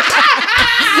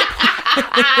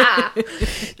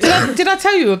 Did I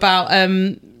tell you about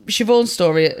Siobhan's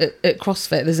story at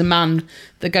CrossFit? There's a man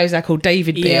that goes there called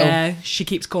David Beale. Yeah, she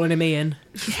keeps calling him Ian.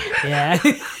 Yeah.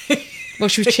 Well,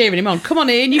 she was cheering him on. Come on,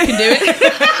 Ian, you can do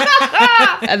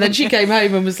it. And then she came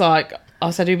home and was like,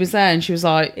 I said, who was there? And she was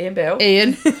like, Ian Beale.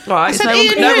 Ian. Right, I said, no one-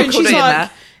 Ian, no who? one And called she's Ian like,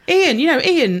 there. Ian,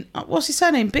 Ian, what's his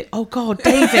surname? Oh, God,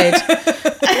 David.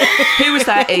 Who was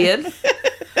that, Ian?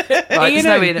 Right, there's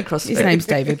no Ian at CrossFit. His name's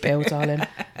David Beale, darling.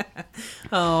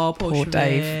 Oh, poor Poor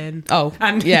Dave. Siobhan. Oh,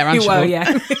 And yeah, and well, Siobhan.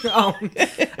 yeah. Oh, I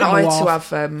had I'm to off.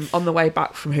 have, on the way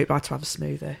back from Hoop, I had to have a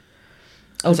smoothie.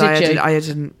 Oh, did you? I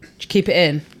didn't. Did you keep it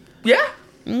in? Yeah.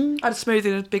 I had a smoothie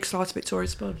and a big slice of Victoria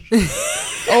sponge.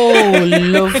 Oh,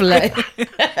 lovely.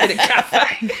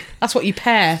 That's what you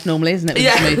pair normally, isn't it? With a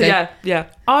smoothie? yeah.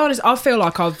 I feel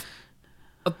like I've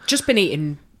just been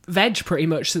eating veg pretty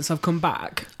much since I've come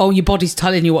back. Oh, your body's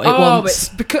telling you what it It's wants.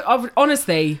 because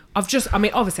obviously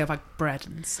I've had bread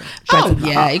and stuff. Oh,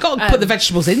 yeah. You got to put the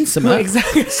vegetables in somewhere.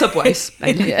 Exactly. Subways.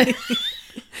 mainly. Yeah.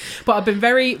 But I've been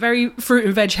very, very fruit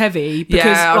and veg heavy because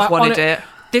Yeah, I've like, wanted it.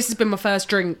 This has been my first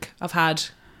drink I've had.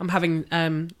 I'm having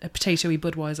a potatoey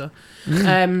Budweiser.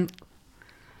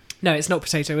 No, it's not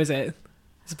potato, is it?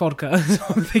 It's vodka. That's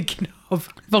what I'm thinking of.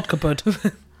 Vodka bud.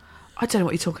 I don't know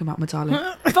what you're talking about, my darling.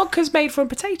 Vodka's made from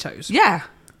potatoes, Yeah.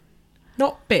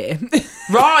 not beer.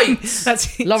 Right.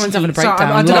 That's Lauren's having a Sorry,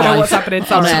 breakdown I don't know live. what's happening. On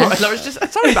Sorry. air.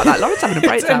 Lauren's sorry about that. Lauren's having a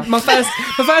breakdown. my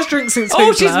first drink since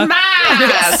Oh, she's Hoopla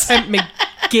mad. sent me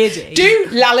giddy. Do,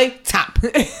 lally, tap.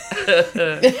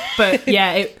 But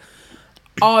yeah,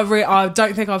 I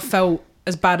don't think I've felt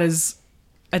as bad as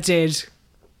I did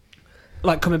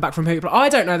like coming back from Hoopla. I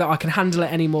don't know that I can handle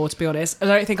it anymore, to be honest. I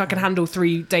don't think I can handle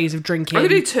 3 days of drinking. I can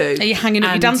do 2. Are you hanging up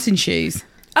your And- dancing shoes?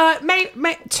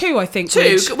 2, I think. 2.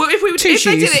 would- Well, if they shoes.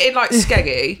 did it in like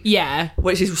Skeggy, Yeah,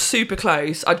 which is super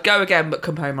close, I'd go again but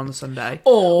come home on the Sunday.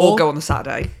 Or- go on the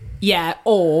Saturday. yeah,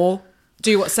 or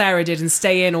do what Sarah did and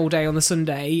stay in all day on the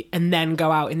Sunday and then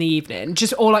go out in the evening.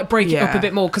 Just or like break it up Yeah. a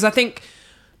bit more, because I think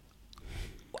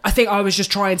I was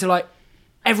just trying to like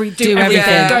do Do everything.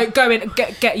 everything. Go in,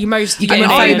 get your most. You get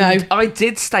money your in. FOMO. I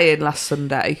did stay in last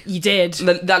Sunday. You did,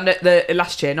 The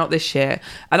last year, not this year.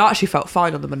 And I actually felt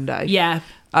fine on the Monday. yeah.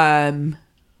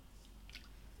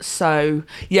 So,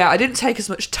 yeah, I didn't take as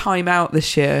much time out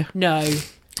this year. No,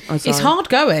 as It's I- hard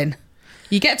going.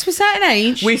 You get to a certain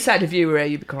age. We said if you were here,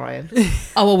 you'd be crying.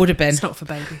 Oh, I would have been. it's not for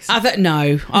babies.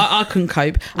 No, I couldn't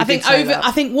cope. I think did say that.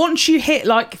 I think once you hit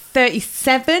like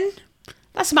 37,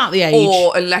 that's about the age.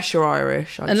 Or unless you're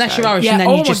Irish. I'd Unless say. you're Irish, Yeah, and then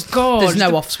oh you my just God. there's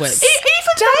no off switch.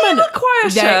 Even they were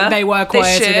quieter. They were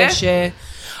quieter year. this year.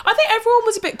 I think everyone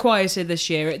was a bit quieter this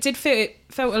year. It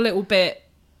felt a little bit.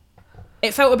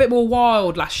 It felt a bit more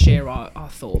wild last year. I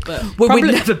thought, but Well, Probably-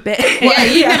 we'd never been. Yeah,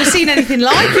 you've never seen anything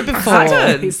like it before.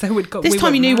 Hadn't. So we'd got, This we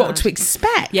time went you knew mad. what to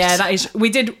expect. Yeah, that is.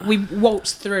 We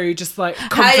waltzed through just like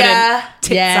confident Hiya.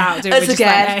 tits Yeah. out. Didn't we? Us Just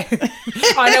again. like, hey,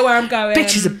 I know where I'm going.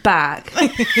 Bitches are back.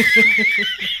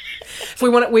 If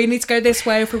we need to go this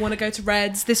way. If we want to go to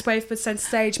Reds, this way for centre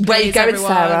stage. Where you please, going,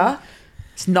 everyone. Sarah?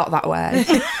 It's not that way.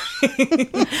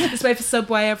 This way for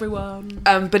Subway, everyone.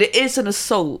 But it is an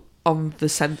assault on the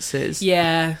senses.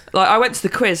 Yeah. Like, I went to the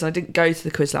quiz and I didn't go to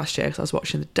the quiz last year because I was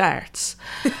watching the darts.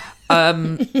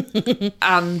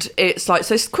 And it's like,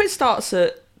 so quiz starts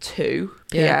at 2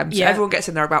 p.m. So Yeah. everyone gets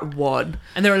in there about 1.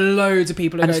 And there are loads of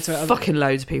people who And go there's to it. fucking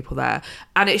loads of people there.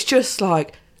 And it's just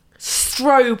like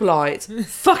strobe lights,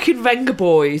 fucking Venga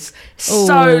Boys, Oh,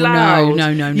 so loud. no.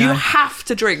 You have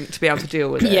to drink to be able to deal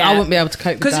with it. Yeah. I wouldn't be able to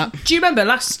cope with Because that. do you remember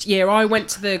last year I went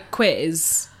to the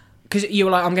quiz because you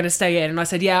were like, I'm going to stay in, and I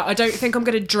said, yeah, I don't think I'm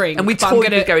going to drink. And we but I'm told you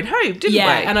gonna... going home, didn't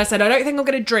yeah, we? and I said I don't think I'm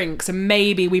going to drink, so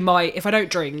maybe we might. If I don't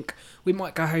drink, we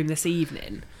might go home this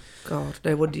evening. God,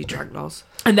 no wonder you drank, Loz.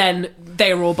 And then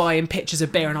they were all buying pitchers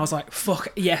of beer, and I was like, fuck,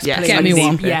 yes, Yes, please. get me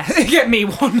one. Yeah, get me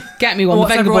one. Get me one.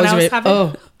 What's The Venga everyone Boys are else it. having?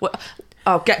 Oh, Well,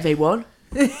 oh, get me one.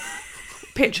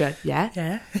 Picture, yeah.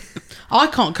 Yeah. I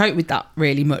can't cope with that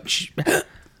really much.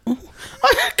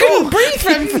 I couldn't breathe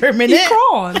then for a minute.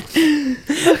 Prawn.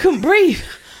 I couldn't breathe.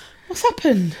 What's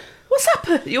happened? What's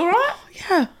happened? You all right?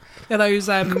 Yeah. Are those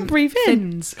Couldn't breathe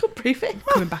in. fins Good briefing.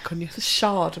 coming back on you? A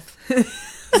shard of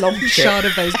long shit Shard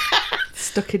of those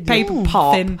stuck in paper your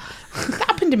pop. thin That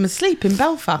happened in my sleep in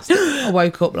Belfast. I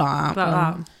woke up like that.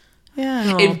 like that.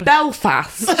 Yeah. In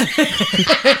Belfast.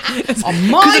 On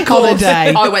my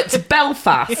holiday. I went to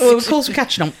Belfast. Well, of course, we're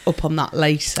catching up on that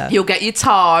later. You'll get your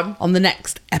time. On the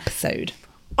next episode.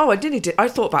 Oh, I did. I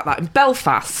thought about that in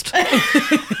Belfast.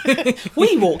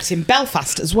 We walked in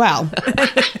Belfast as well.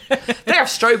 They have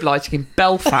strobe lighting in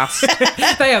Belfast.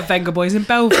 They have Venga Boys in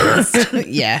Belfast.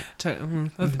 Yeah.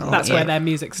 That's where their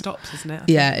music stops, isn't it?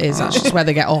 Yeah, it is. That's just where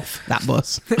they get off that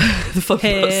bus. The fun bus.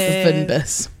 The fun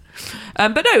bus.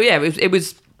 But no, yeah, it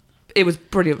was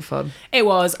brilliant fun. It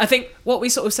was. I think what we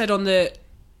sort of said on the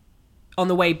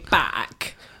way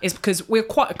back is because we're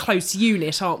quite a close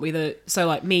unit, aren't we? So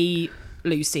like me,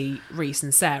 Lucy, Reese,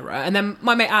 and Sarah, and then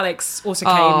my mate Alex also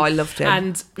came. Oh, I loved him.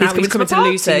 And now he's coming to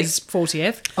party. Lucy's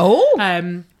 40th.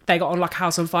 Oh. They got on like a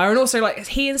house on fire, and also like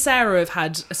he and Sarah have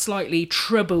had a slightly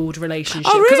troubled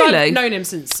relationship. Oh, 'Cause really? I've known him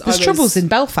since There's I was troubles in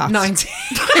Belfast. 19.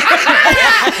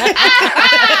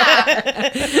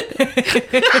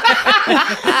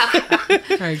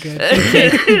 Very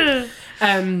good.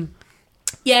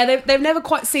 Yeah, they've never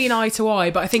quite seen eye to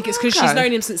eye, but I think it's because she's Okay.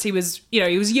 known him since he was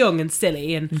young and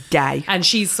silly, and Gay. and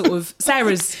she's sort of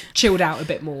Sarah's chilled out a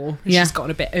bit more. And Yeah. She's gotten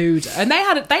a bit older, and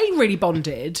they really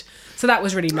bonded, so that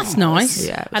was really nice. That's nice.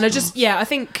 Yeah, it and I was just I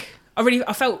think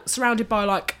I felt surrounded by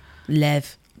like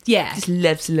Lev. Just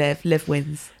live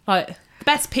wins. like the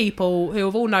best people who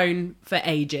have all known for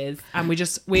ages, and we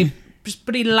just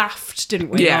really laughed, didn't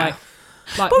we? Yeah.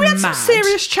 Like But we had mad. some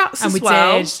serious chats and as we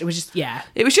well. did. It was just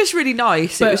It was just really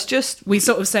nice. But it was just we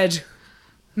sort of said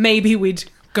maybe we'd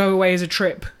go away as a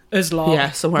trip as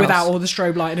long somewhere without else. all the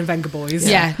strobe lighting and Venga Boys.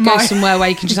 Yeah, go My- somewhere where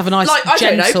you can just have a nice, like I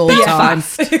don't gentle know, time.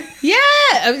 Belfast. Yeah,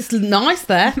 it's nice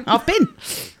there. I've been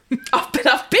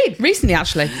I've been. recently,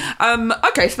 actually.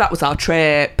 Okay, so that was our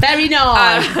trip. Very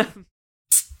nice.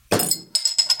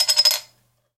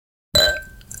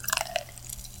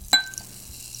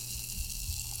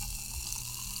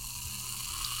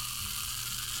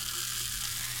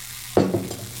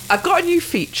 I've got a new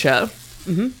feature.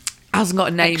 Hasn't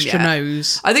got a name Extra yet.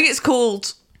 nose. I think it's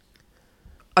called.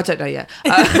 I don't know yet.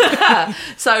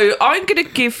 So I'm going to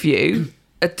give you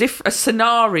a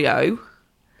scenario,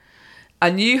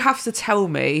 and you have to tell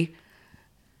me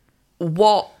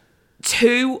what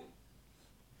 2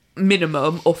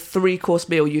 minimum or 3-course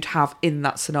meal you'd have in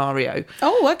that scenario.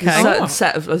 Oh, okay. Certain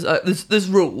set of there's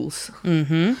rules.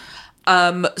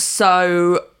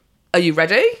 So are you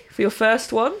ready for your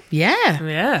first one? Yeah.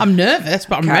 Yeah. I'm nervous,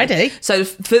 but I'm Okay. ready. So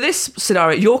for this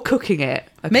scenario, you're cooking it.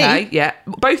 Okay. Me? Yeah.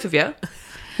 Both of you.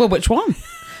 Well, which one?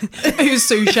 Who's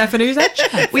sous chef and who's head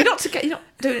chef? You're not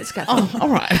doing it together. Oh, all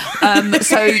right.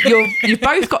 So you've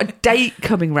both got a date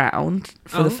coming round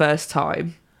for the first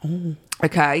time.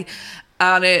 Okay.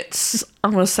 And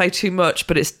I'm going to say too much,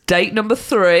 but it's date number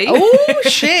 3. Oh,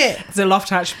 shit. The loft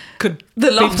hatch could The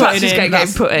loft be put hatch is in. getting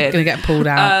That's put in. going to get pulled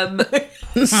out.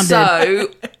 So,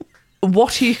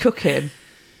 what are you cooking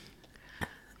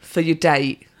for your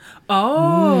date?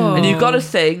 Oh. And you've got to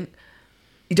think,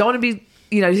 you don't want to be,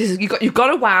 you've got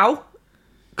to wow,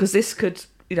 because this could,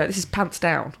 this is pants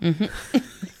down.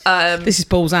 This is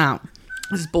balls out.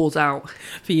 This is balls out.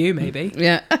 For you, maybe.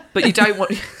 Yeah. But you don't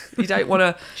want to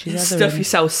stuff othering.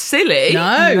 yourself silly.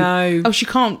 No. No. Oh, she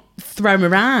can't throw him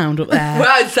around up there.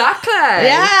 Well, exactly.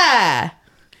 Yeah.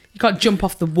 You can't jump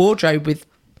off the wardrobe with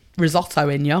risotto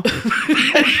in you.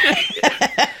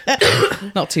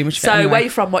 Not too much of it So, anyway. where you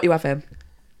from? What you having?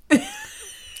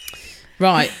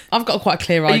 Right. I've got quite a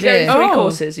clear Are you going idea. 3 Oh.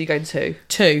 courses? Are you going 2?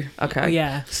 2. Okay. Oh,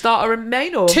 yeah. Starter and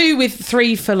main, or 2 with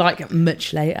 3 for like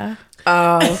much later.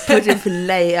 Oh, pudding for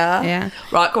later. Yeah.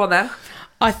 Right, go on then.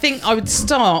 I think I would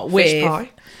start Fish with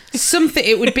pie. something.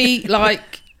 It would be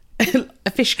like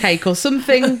a fish cake or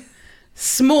something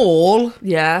small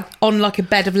Yeah. on like a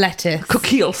bed of lettuce.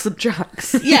 Cookie or some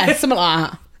jacks. Yeah, something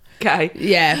like that. Okay.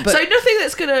 Yeah, but So nothing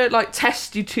that's gonna like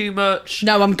test you too much.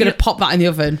 no, I'm going to pop that in the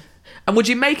oven. And would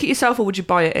you make it yourself or would you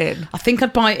buy it in? I think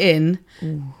I'd buy it in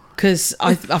because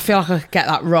I feel like I could get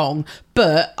that wrong.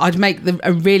 But I'd make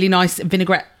a really nice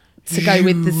vinaigrette to go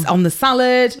with this on the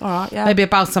salad. All right, yeah. Maybe a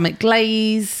balsamic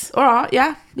glaze. All right.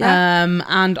 Yeah. Yeah.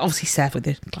 And obviously serve with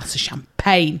a glass of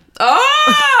champagne. Oh.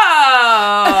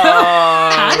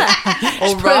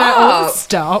 All Put out all the right.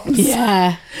 stops.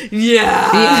 Yeah.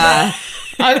 Yeah.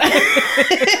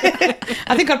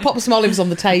 I think I'd pop some olives on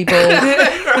the table.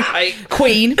 Right.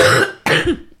 Queen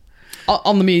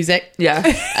on the music. Yeah.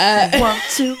 Want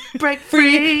to break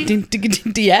free.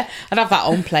 Yeah, I'd have that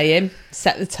on playing,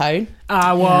 set the tone.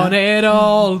 I want it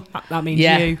all. That means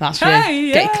Yeah, you. that's Hey, you.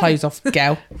 yeah. Get your clothes off,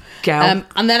 girl. Gal.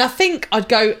 And then I think I'd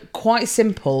go quite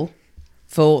simple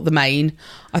for the main.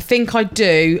 I think I'd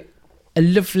do a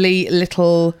lovely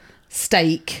little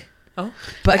steak. Oh.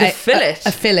 But Like a fillet?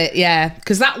 A fillet, yeah.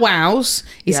 Because that wows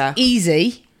is Yeah.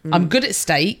 easy. I'm good at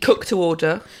steak, Cook to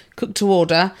order. cooked to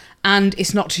order, and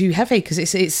it's not too heavy because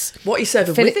it's What are you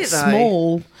serving fillet with it though?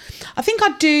 small. I think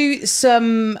I'd do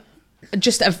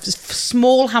just a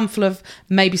small handful of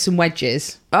maybe some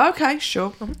wedges. Okay,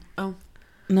 sure. Oh.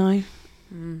 No.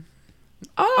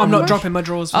 Oh, I'm not right. dropping my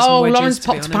drawers for some Oh, wedges, Lauren's to be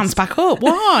popped her honest. pants back up.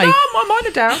 Why? No, mine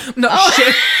are down. Not,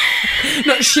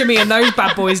 not shimmying those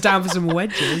bad boys down for some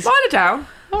wedges. Mine are down.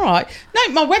 All right.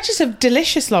 No, my wedges are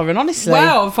delicious, Lauren, honestly.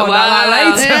 Well, I'll find out Wow.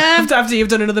 that later. Yeah. After you've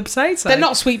done another potato. They're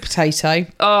not sweet potato.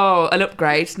 Oh, an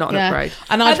upgrade, not an Yeah. upgrade.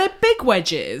 And Are I they big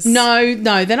wedges? no,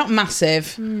 they're not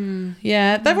massive.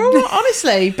 Yeah, they're all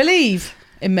honestly, believe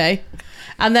in me.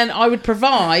 And then I would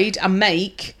provide and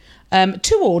make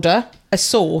to order a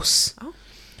sauce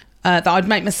that I'd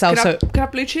make myself. Can So I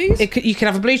have blue cheese? you can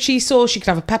have a blue cheese sauce, you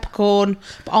can have a peppercorn,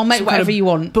 but I'll make Some kind whatever of you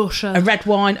want. butter. A red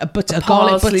wine, a butter, a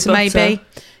garlic parsley butter, butter. maybe.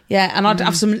 Yeah, and I'd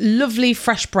have some lovely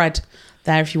fresh bread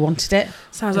there if you wanted it.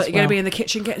 Sounds as like you're going well. to be in the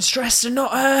kitchen getting stressed and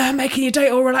not making your date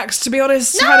all relaxed, to be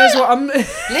honest. Hannah's what I'm...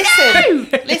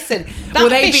 Listen. That will,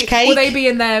 they fish be, cake. will they be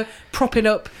in there propping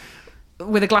up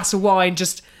with a glass of wine,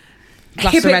 just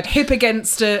Glass hip, of red. hip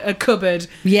against a cupboard,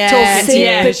 Yeah. talking to Sip you?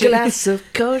 a as you- glass of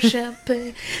cold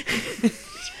champagne.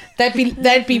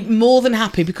 They'd be more than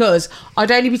happy because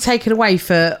I'd only be taken away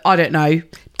for, I don't know,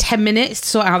 10 minutes to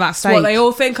sort out that steak. What they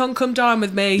all think on Come Dine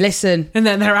With Me. Listen. And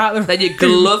then they're out the... Then you're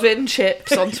gloving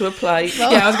chips onto a plate. Yeah,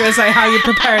 I was going to say, how you're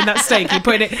preparing that steak. You're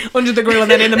putting it under the grill and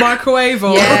then in the microwave,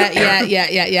 or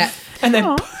Yeah. and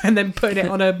then putting it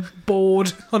on a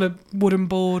board, on a wooden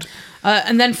board.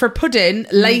 And then for a pudding,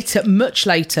 later, much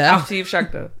later, After you've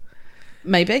shagged her.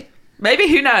 maybe. Maybe,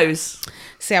 who knows?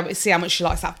 See how much she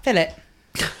likes that fillet.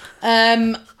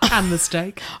 Um, And the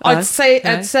steak. I'd say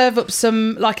no. I'd serve up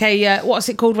some like a what's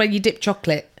it called when you dip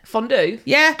chocolate? Fondue?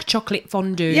 Yeah, Chocolate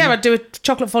fondue. yeah. I'd do a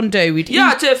chocolate fondue. We'd Yeah,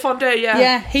 heat, I do a fondue, yeah.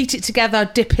 yeah, heat it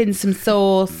together, dip in some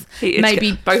sauce, Heat it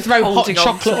maybe together, both throw hot holding on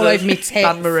chocolate to all the over me tits.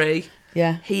 Anne Marie.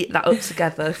 Yeah, Heat that up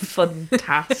together. Fun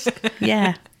task.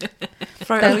 yeah,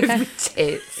 Throw it There all we over go. my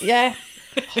tits. yeah.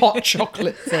 Hot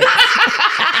chocolate tip.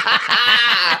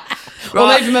 All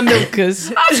Right. over my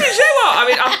milkers. Actually, do you know what? I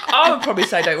mean, I would probably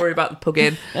say don't worry about the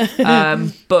pugging.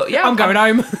 But yeah, I'm going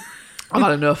home. I've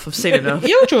had enough. I've seen enough.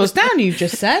 Your drawers down, you've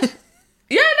just said.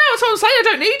 Yeah, no, that's what I'm saying. I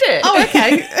don't need it. Oh,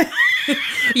 okay.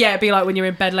 Yeah, it'd be like when you're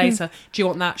in bed later. Do you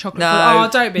want that chocolate? No. Oh,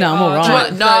 don't be. No, I'm oh, all right. Do you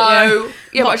want- no.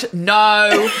 Yeah, but actually,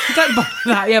 no. Don't buy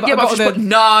that. Yeah, but Yeah, I've but got just the, put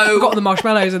no. I've got the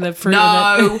marshmallows and the fruit.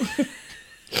 No. In it.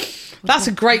 That's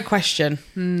a great question.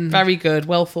 Very good.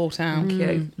 Well thought out. Thank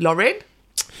you. Lauren?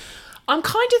 I'm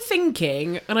kind of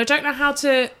thinking, and I don't know how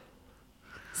to.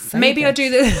 Say Maybe I this. do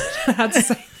this. How to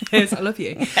say this? I love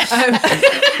you.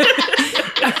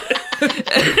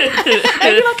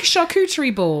 Maybe like a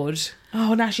charcuterie board.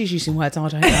 Oh, now she's using words I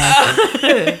don't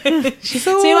know. She's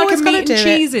So like a always meat gonna and do it.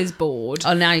 cheeses board.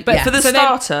 Oh, now, But yeah. For the So then-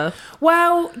 starter,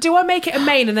 Well, do I make it a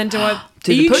main and then do I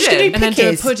Do Are the you just gonna pudding. do and then do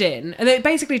a pickies? pudding and then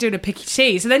basically doing a picky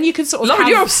tea? So then you can sort of. Lauren,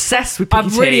 have, you're obsessed with I've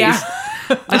picky really teas.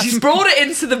 And she's brought it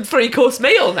into the 3-course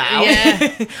meal now. Yeah.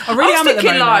 I really I am was at the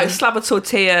thinking like moment. slab of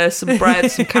tortilla, some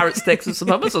bread, some carrot sticks, and some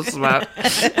hummus or something.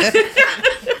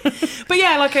 But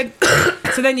yeah, like a.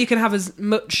 So then you can have as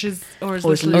much as or as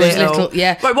Or as little. Or as little,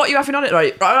 yeah. Right, what are you having on it?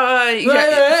 Right, you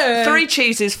get 3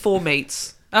 cheeses, 4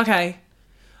 meats, Okay.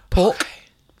 Pork.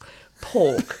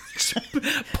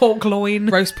 Pork loin.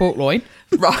 Roast pork loin.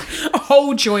 Right, A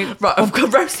whole joint. right. I've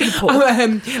got roasted pork.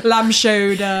 Lamb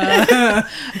shoulder. And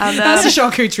That's a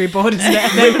charcuterie board, isn't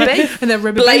it? rib beef. And then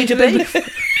rib Blade of beef.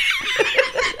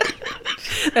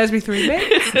 There's me 3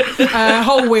 mints.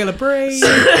 Whole wheel of brie.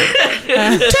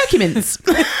 Turkey mince.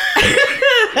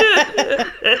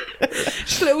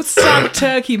 Just little sad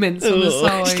turkey mince on the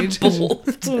side.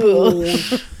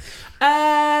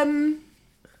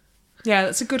 Yeah,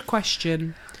 that's a good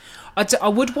question. I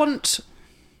would want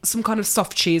some kind of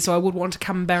soft cheese, so I would want a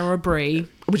Canberra brie.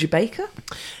 Would you bake her?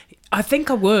 I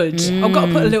think I would. I've got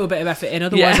to put a little bit of effort in,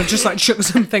 otherwise I've just like chuck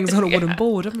some things on a wooden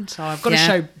board, haven't I? I've got to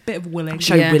show a bit of willing.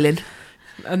 Willing.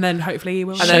 And then hopefully he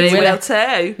will. And then he will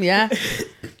too. Yeah.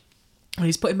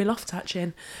 He's putting me loft touch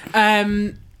in.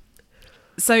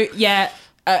 So yeah,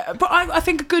 but I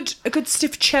think a good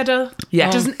stiff cheddar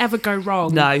doesn't ever go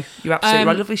wrong. No, you're absolutely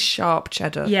right. Lovely sharp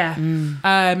cheddar. Yeah.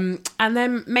 And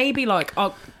then maybe like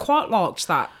I quite liked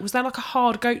that. Was there like a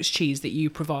hard goat's cheese that you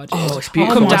provided? Oh, it's I'll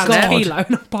beautiful. come Oh my down God. to Kilo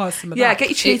and I'll buy some of that. Yeah, get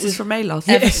your cheeses from Malos.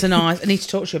 Ever so nice. I need to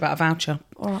talk to you about a voucher.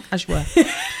 All right, as you were.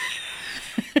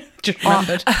 Just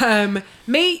remembered.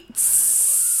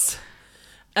 Meats.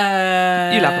 You'll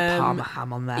have a Parma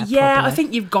ham on there. Yeah, probably. I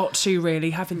think you've got to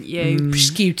really, haven't you?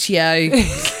 Scutio.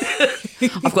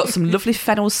 I've got some lovely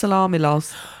fennel salami,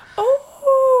 Loz.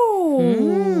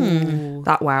 Oh,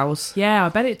 That wows. yeah, I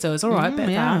bet it does. All right, bit of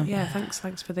yeah. that. Yeah, thanks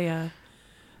for the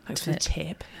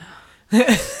tip.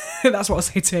 That's what I'll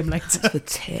say to him later. The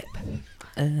tip.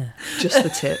 Just the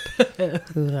tip.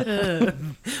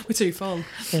 We're too full.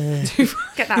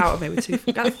 Get that out of me. We're too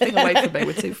full. Get that thing away from me.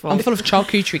 We're too full. I'm full of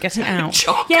charcuterie. Get it out.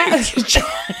 Yeah.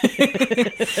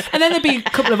 And then there'd be a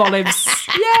couple of olives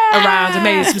around and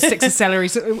maybe some sticks of celery,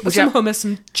 some hummus,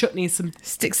 some chutney, some...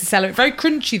 Sticks of celery. Very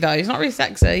crunchy though. It's not really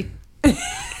sexy.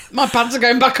 My pants are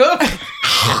going back up.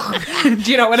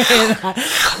 Do you not want to hear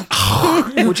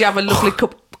that? Would you have a lovely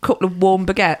couple of warm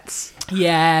baguettes?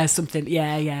 Yeah, something.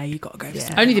 Yeah, you got to go for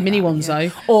something. Only the mini ones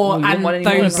though. Or you don't and want any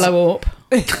those more Blow up.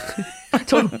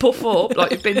 Don't want to puff up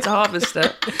like you've been to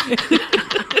Harvester.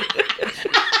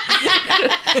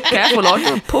 Careful, I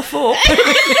don't puff up.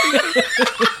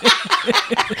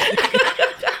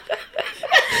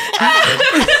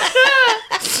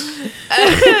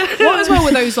 What as well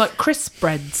with those like crisp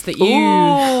breads that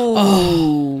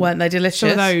you Weren't they delicious? some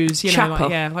of those, you know, Chapper.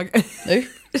 like, yeah, like Who?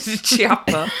 This is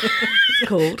Chiappa. It's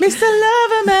called Mr.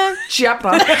 Loverman.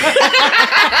 Chiappa.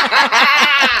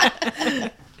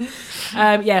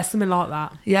 yeah, something like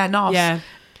that. Yeah, nice. Yeah.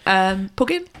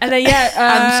 Pudding. And then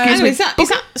Excuse me. Is that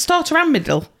starter and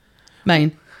middle?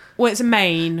 Main. well, it's a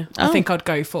main. I Oh. think I'd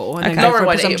go for. And then Okay. go Laura for it,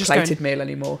 won't 'cause I'm eat a just plated going- meal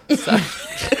anymore. So.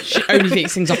 She only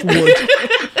eats things off wood.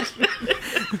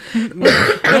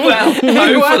 Well,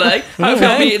 hopefully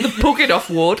I'll be eating the pudding off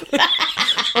wood.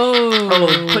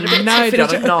 Oh, Put a bit of no, tiffin on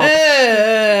did it.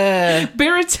 Knob.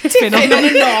 beer and tiffin on on the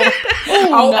a knob.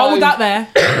 I'll no. hold that there.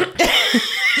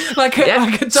 like a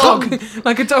Yeah. dog.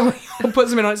 Like a dog who puts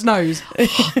something on its nose.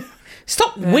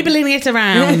 Stop wibbling it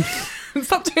around.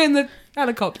 Stop doing the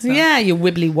helicopter. Yeah, you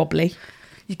wibbly wobbly.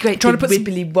 You great Trying to put some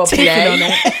wibbly wobbly. tiffin on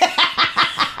it.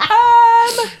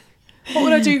 What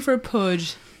would I do for a pud?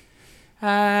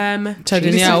 Toad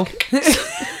in the hole.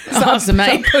 That's the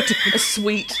mate. A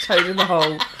sweet toad in the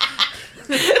hole.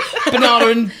 Banana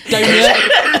and donut.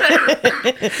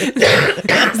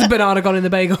 Has the banana gone in the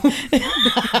bagel?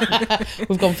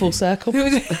 We've gone full circle.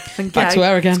 And Back to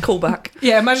her again. It's callback.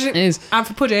 Yeah, imagine It is. And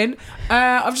for pudding,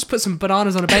 I've just put some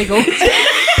bananas on a bagel. you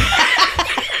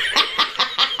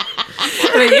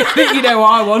know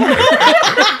what I want.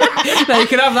 No, you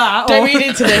can have that. Don't or- read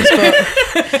into this, but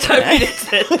Don't read it.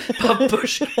 A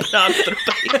bush of banana for a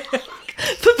bake.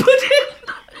 For pudding.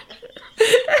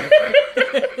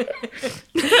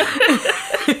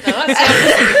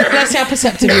 let's see how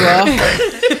perceptive you are.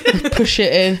 Push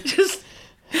it in. Just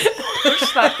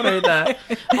push that through there.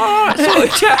 Alright, sort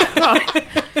of chat. Right.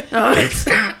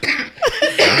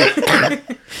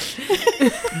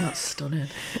 That's stunning.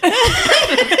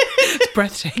 It's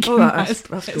breathtaking. Oh, that's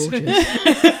gorgeous.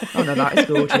 Oh no,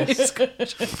 that is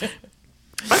gorgeous.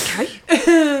 Okay.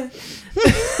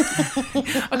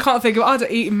 I can't think of. I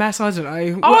don't eat a mess. I don't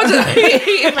know. Oh, I don't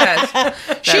eat a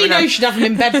mess. She knows she'd have them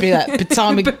in bed be there. By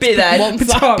time we Be there. once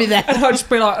that be there. I'll just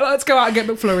be like, let's go out and get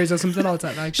McFlurries or something. I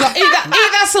don't know. She's like, eat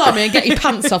that salami and get your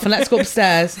pants off and let's go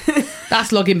upstairs.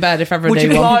 That's log in bed if ever I Would do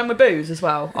you one. ply him with booze as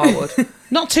well? I would.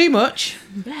 Not too much.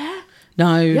 No.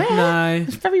 No.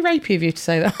 It's very rapey of you to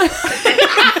say that.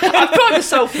 I'd ply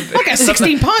myself with booze. I get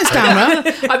 16 pints down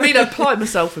there. I mean, I'd ply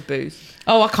myself with booze.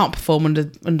 Oh, I can't perform under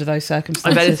those If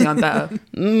circumstances. anything, I'm better.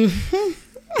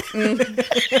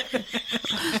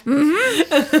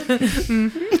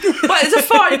 But there's a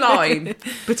fine line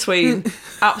between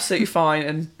absolutely fine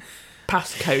and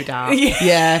past code out.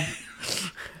 Yeah.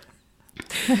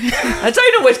 I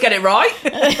don't always get it right.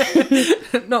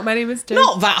 Not many of us do.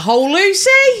 Not that whole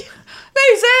Lucy.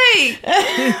 Lucy!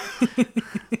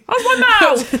 How's my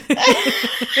mouth?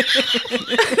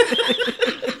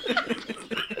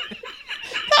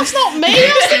 That's not me,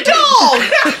 that's the dog.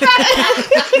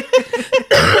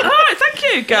 All right, thank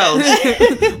you, girls.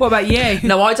 What about you?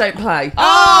 No, I don't play.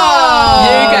 Oh, You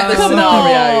get the come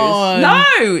scenarios. on. No,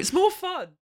 it's more fun.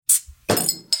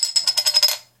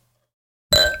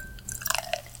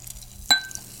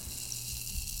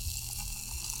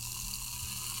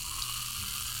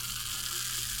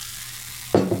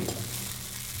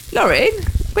 Lauren,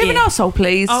 we have an Yeah. arsehole,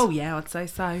 please. Oh, yeah, I'd say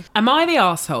so. Am I the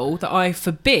arsehole that I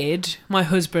forbid my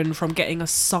husband from getting a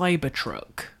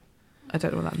Cybertruck? I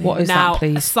don't know what that means. What is Now, that,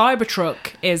 please? a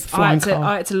Cybertruck is... Flying car.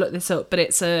 I had to look this up, but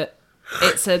it's a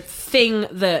thing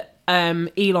that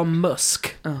Elon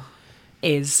Musk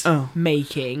is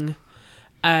making.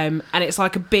 And it's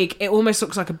like a big... It almost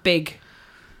looks like a big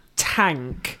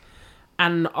tank.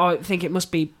 And I think it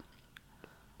must be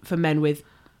for men with...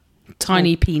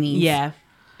 Tiny peenies. Yeah.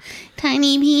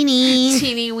 Tiny peenies.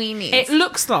 Teeny weeny. It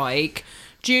looks like...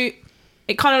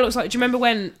 It kind of looks like... Do you remember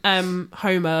when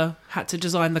Homer had to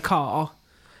design the car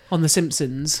on The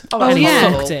Simpsons? Oh, and he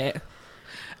yeah. fucked it.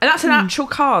 And that's an actual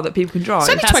car that people can drive.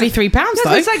 It's only £23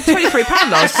 though. It's like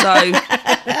 £23 last, so...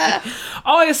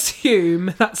 I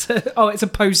assume that's it's a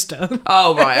poster.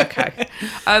 Oh, right, okay.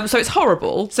 So it's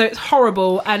horrible. So it's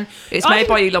horrible, and It's made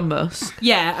by Elon Musk.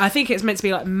 Yeah, I think it's meant to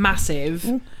be like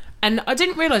massive. And I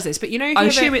didn't realise this, but you know, if I you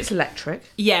assume ever, it's electric.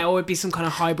 yeah, or it'd be some kind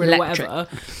of hybrid Electric. or whatever.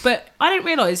 But I didn't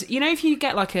realise, you know, if you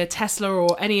get like a Tesla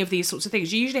or any of these sorts of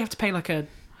things, you usually have to pay like a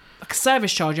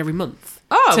service charge every month.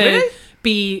 Oh, to really?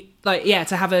 Be like, yeah,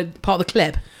 to have a Part of the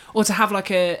clip. or to have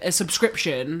like a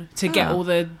subscription to get all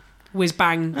the whiz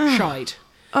bang shite.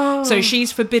 Oh. So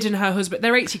she's forbidden her husband.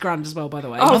 They're 80 grand as well, by the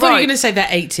way. I thought you were right. going to say they're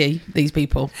 80, these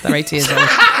people. They're 80 years old.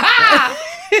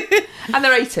 And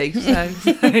they're 80, so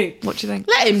what do you think?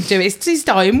 Let him do it. It's his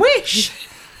dying wish.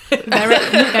 they're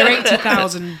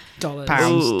 $80,000.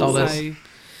 Pounds, dollars.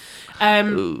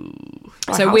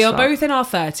 So we are both in our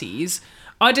 30s.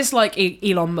 I dislike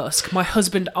Elon Musk. My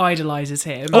husband idolises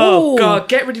him. Oh, Ooh. God,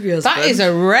 get rid of your husband. That is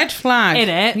a red flag.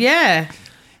 Innit? Yeah.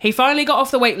 He finally got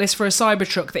off the wait list for a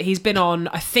Cybertruck that he's been on,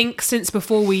 I think, since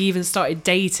before we even started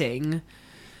dating.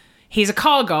 He's a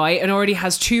car guy and already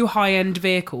has 2 high-end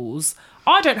vehicles.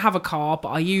 I don't have a car, but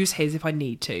I use his if I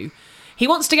need to. He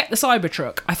wants to get the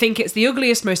Cybertruck. I think it's the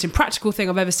ugliest, most impractical thing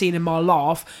I've ever seen in my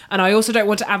life, and I also don't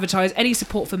want to advertise any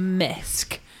support for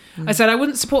Musk. I said I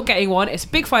wouldn't support getting one. It's a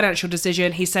big financial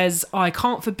decision. He says I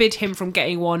can't forbid him from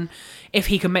getting one if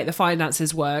he can make the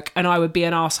finances work, and I would be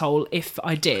an arsehole if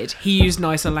I did. He used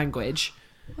nicer language.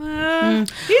 He's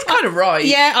kind of right.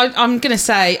 Yeah, I'm going to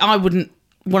say I wouldn't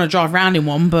want to drive around in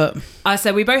one, but I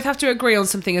said we both have to agree on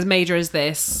something as major as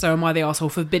this. So am I the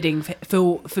arsehole forbidding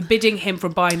him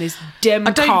from buying this dim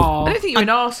car? I don't think you're an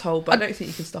arsehole, but I don't think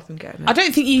you can stop him getting it. I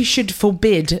don't think you should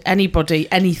forbid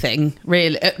anybody anything,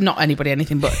 really. Not anybody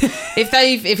anything, but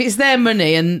if it's their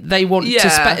money and they want to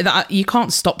spend that, you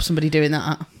can't stop somebody doing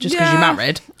that just because you're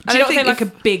married. Do you not think like a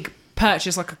big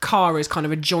purchase like a car is kind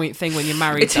of a joint thing when you're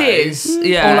married? It is,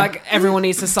 yeah. Or like everyone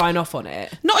needs to sign off on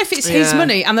it. Not if it's his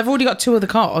money and they've already got 2 other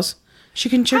cars. She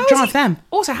can drive them.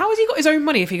 Also, how has he got his own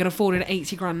money if he can afford an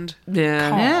 80 grand Yeah.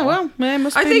 car? Yeah, well, yeah,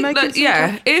 must I be think making that, some yeah,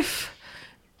 cash. if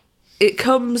it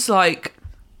comes like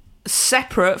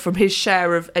separate from his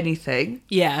share of anything,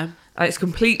 Yeah. and it's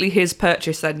completely his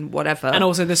purchase, then whatever. And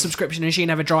also the subscription, and she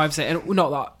never drives it, and not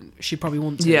that she probably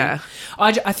wants to. Yeah.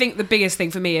 I think the biggest thing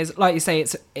for me is, like you say,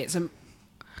 it's a.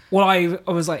 Well, I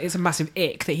was like, it's a massive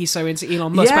ick that he's so into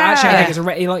Elon Musk, but actually, I think it's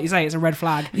like you say, it's a red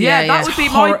flag. yeah, that would be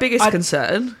my biggest I'd-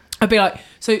 concern. I'd be like,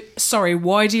 so sorry,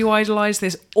 why do you idolise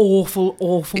this awful,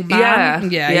 awful man?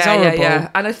 Yeah, he's horrible.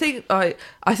 And I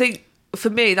think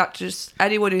for me, that just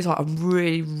anyone who's like, I'm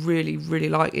really, really, really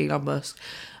like Elon Musk.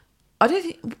 I don't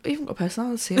think even got a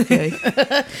personality. Okay.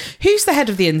 Who's the head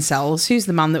of the incels? Who's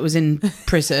the man that was in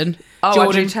prison?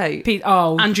 Andrew Tate.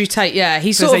 Andrew Tate, yeah.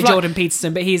 He's I was sort going of to say like, Jordan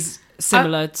Peterson, but he's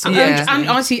similar to... Yeah. And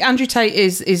I see Andrew Tate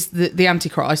is the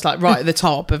Antichrist, like right at the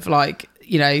top of like,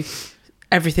 you know,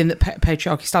 everything that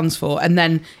patriarchy stands for. And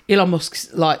then Elon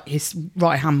Musk's like his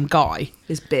right-hand guy.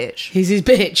 His bitch. He's his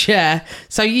bitch, yeah.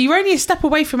 So you're only a step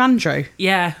away from Andrew.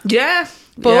 Yeah. Yeah.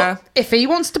 But if he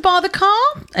wants to buy the car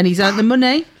and he's earned the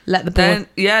money, let the boy.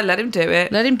 Then let him do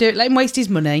it. Let him do it. Let him waste his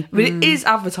money. I mean, it is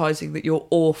advertising that you're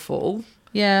awful.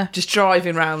 Yeah. Just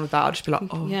driving around with that, I'd just be like,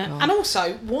 oh, Yeah. God. And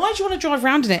also, why do you want to drive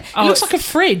around in it? Oh, It looks like a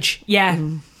fridge. Yeah.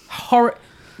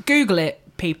 Google it,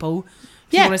 people.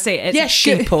 If you want to see it. Yeah,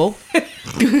 sheeple.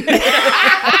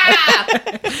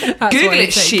 Google it,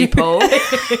 sheeple.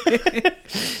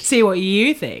 See what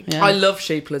you think. Yeah. I love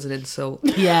sheeple as an insult.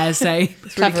 Yeah, so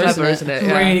It's really clever, isn't it?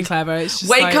 Yeah. really clever. It's just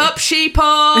Wake like, up,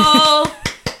 sheeple!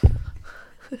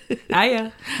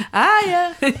 Hiya. Ah,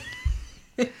 yeah.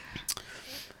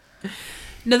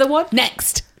 Another one.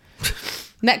 Next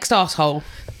arsehole.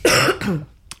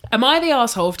 Am I the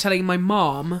arsehole for telling my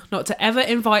mom not to ever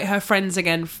invite her friends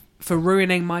again for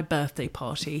ruining my birthday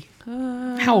party?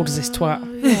 How old is this twat?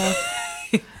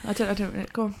 I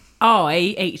don't. Go on.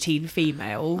 I, 18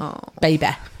 female, Oh. Baby.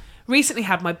 recently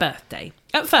had my birthday.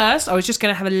 At first, I was just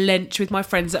going to have a lunch with my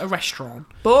friends at a restaurant.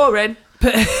 Boring.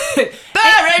 But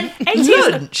Boring.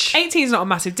 18 Lunch. 18 is not a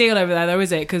massive deal over there, though,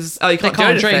 is it? Because Oh, you can't do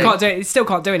can't anything. drink. can't do it. You still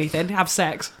can't do anything. Have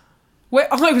sex.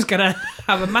 I was going to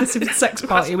have a massive sex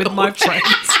party with my friends.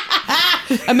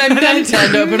 And then Ben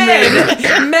turned up and ruined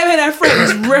it. Mem and her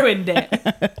friends ruined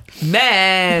it.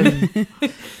 Man.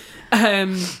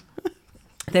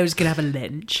 They was going to have a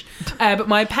lunch. But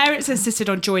my parents insisted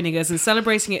on joining us and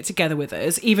celebrating it together with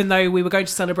us, even though we were going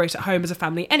to celebrate at home as a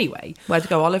family anyway. Where'd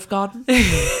go? Olive Garden?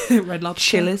 Red Lobster.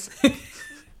 Chili's?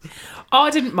 I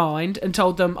didn't mind and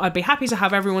told them I'd be happy to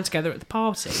have everyone together at the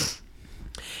party.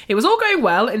 It was all going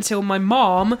well until my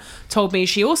mom told me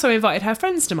she also invited her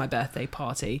friends to my birthday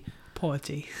party.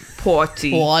 Party.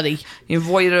 Bloody. You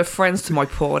invited her friends to my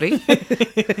party.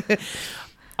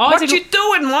 I What didn't, you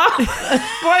doing, Mom?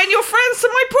 Inviting your friends to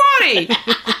my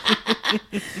party?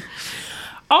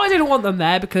 I didn't want them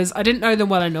there because I didn't know them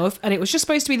well enough and it was just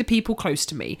supposed to be the people close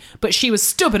to me. But she was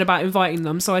stubborn about inviting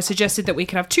them, so I suggested that we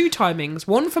could have two timings,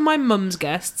 one for my mum's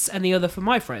guests and the other for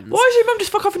my friends. Why does your mum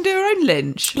just fuck off and do her own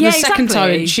lunch? Yeah, the second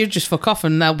exactly. time, she'd just fuck off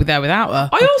and they'll be there without her.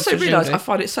 I That's also what she'll realise do. I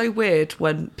find it so weird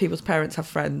when people's parents have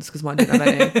friends because mine didn't have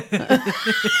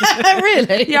any.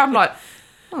 Really? Yeah, I'm like,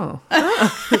 oh,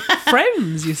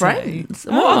 Friends, you say? friends.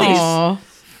 What are these? Aw.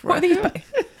 What are these?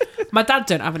 My dad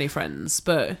don't have any friends,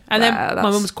 but and then Well, my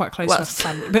that's- mum's quite close well, to her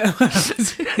family.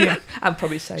 But, yeah. I'm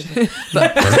probably saving.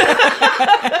 But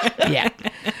Yeah.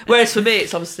 whereas for me,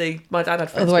 it's obviously my dad had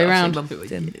friends. Other way but around.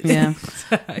 obviously mum didn't.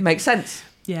 Yeah. Makes sense.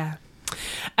 Yeah.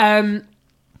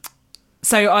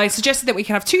 So I suggested that we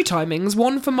could have two timings,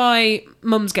 one for my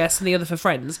mum's guests and the other for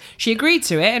friends. She agreed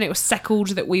to it, and it was settled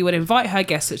that we would invite her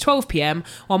guests at 12 p.m,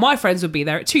 while my friends would be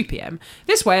there at 2 p.m.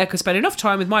 This way I could spend enough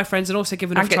time with my friends and also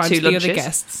give enough And get time two to the other lunches.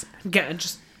 guests. Get and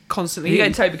just constantly You eat.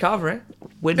 going Toby Carver, eh?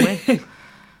 Win-win.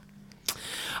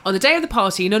 On the day of the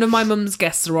party, none of my mum's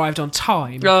guests arrived on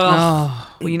time.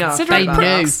 Oh. Well, you know, Considering they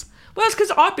pricks. Well, it's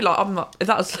because I'd be like, I'm not. If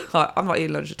that was like, I'm not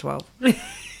eating lunch at 12,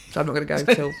 so I'm not going to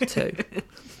go till 2.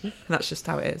 And that's just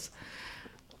how it is.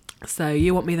 So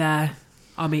you want me there?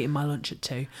 I'm eating my lunch at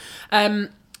 2. And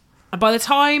by the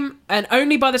time, and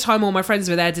only by the time all my friends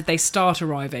were there did they start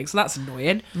arriving. So that's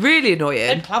annoying. Really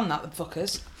annoying. Plan that, the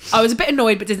fuckers. I was a bit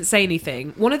annoyed but didn't say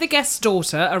anything. One of the guests'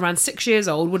 daughter, around 6 years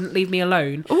old, wouldn't leave me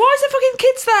alone. Why is there fucking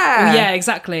kids there? Yeah,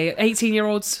 exactly.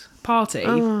 18-year-old's party.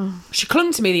 She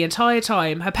clung to me the entire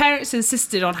time. Her parents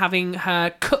insisted on having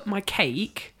her cut my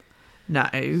cake. No.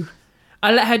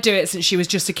 I let her do it since she was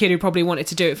just a kid who probably wanted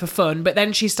to do it for fun, but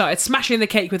then she started smashing the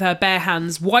cake with her bare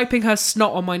hands, wiping her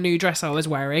snot on my new dress I was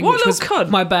wearing, What which a was little cunt.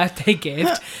 my birthday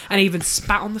gift, and even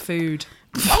spat on the food.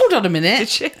 Hold on a minute. Did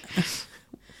she?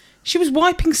 She was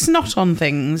wiping snot on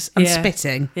things and Yeah.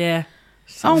 spitting. Yeah.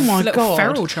 Oh my Little god.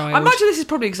 feral child. I imagine this is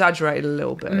probably exaggerated a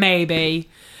little bit. Maybe.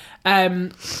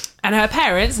 And her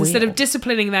parents, instead of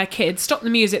disciplining their kids, stopped the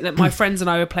music that my friends and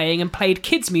I were playing and played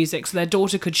kids' music so their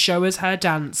daughter could show us her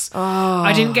dance.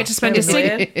 I didn't get to spend so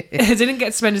annoying. I didn't get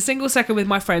to spend a single second with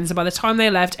my friends, and by the time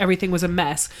they left, everything was a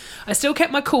mess. I still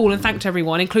kept my cool and thanked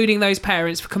everyone, including those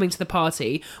parents, for coming to the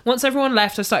party. Once everyone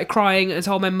left, I started crying and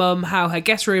told my mum how her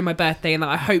guests ruined my birthday and that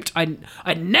I hoped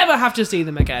I'd never have to see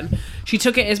them again. She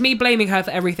took it as me blaming her for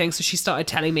everything, so she started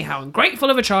telling me how ungrateful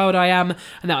of a child I am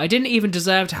and that I didn't even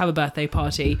deserve to have a birthday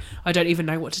party. I don't even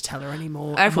know what to tell her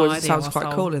anymore. Everyone Am I the sounds quite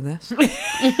arsehole? cool in this.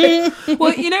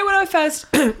 Well, you know, when I first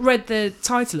read the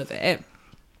title of it,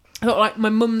 I thought, like, my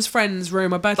mum's friends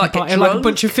ruined my birthday Like, get party, like a drunk?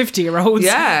 bunch of 50-year-olds.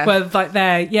 Yeah. Where, like,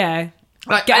 they're, yeah.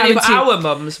 Like Get any of having too- our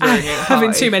mums ruining it, having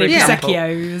party, too many for example.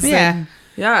 Prosecco's. Yeah.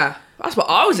 Yeah, that's what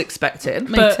I was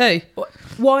expecting. Me But- too.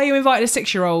 Why are you inviting a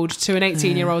 6-year-old to an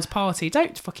 18-year-old's party?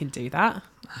 Don't fucking do that.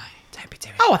 Don't be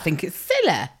doing Oh, I think it's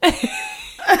silly.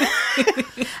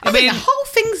 I mean, the whole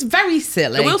thing's very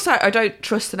silly. I will say I don't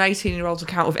trust an 18-year-old's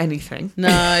account of anything.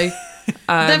 No.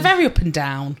 They're very up and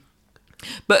down.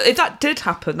 But if that did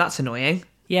happen, that's annoying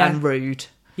Yeah. and rude.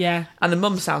 Yeah. And the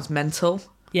mum sounds mental.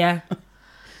 Yeah.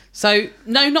 So,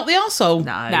 no, not the arsehole.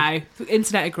 No. No.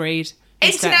 Internet agreed.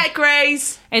 Internet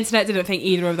agrees. Internet didn't think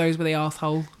either of those were the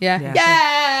arsehole. Yeah. Yeah.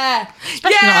 Yeah.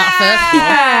 Especially not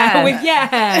that first.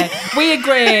 Yeah, we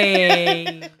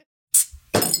agree.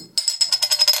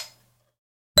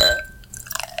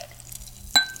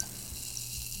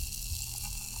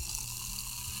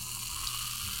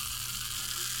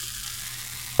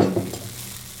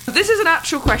 This is an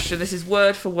actual question. This is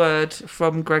word for word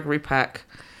from Gregory Peck.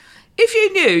 If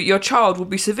you knew your child would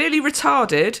be severely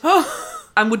retarded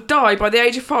and would die by the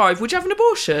age of 5, would you have an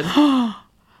abortion? Oh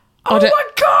my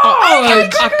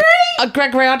God!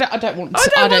 Gregory, I don't want to. I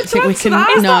don't I don't want think to we answer can. that.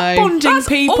 Is No. that bonding That's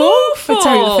people? awful. I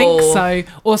don't think so.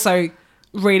 Also,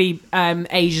 really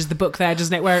ages the book there,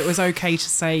 doesn't it? Where it was okay to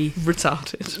say,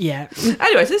 Retarded. yeah,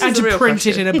 Anyways, this and is a to real print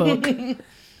question. it in a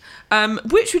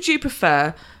book. Which would you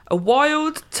prefer? A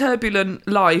wild, turbulent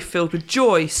life filled with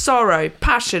joy, sorrow,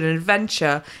 passion, and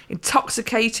adventure,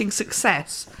 intoxicating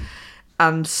success,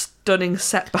 and stunning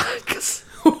setbacks.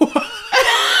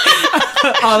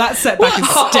 Oh, that setback is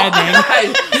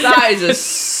stunning. That is a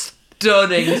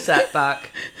stunning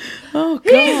setback. Oh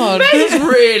God. He's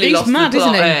really He's lost mad, the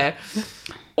plot isn't he? here.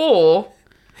 Or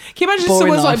Can you imagine Boring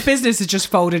someone's life. like business has just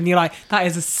folded and you're like, that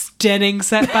is a stunning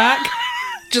setback?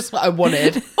 Just what I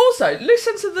wanted. also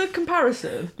listen to the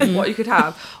comparison of what you could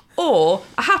have. Or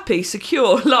a happy,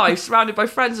 secure life surrounded by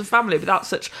friends and family without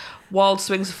such wild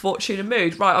swings of fortune and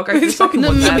mood. Right, I'll go for the second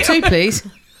one Number then. 2, please.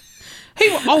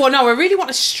 Oh no, I really want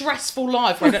a stressful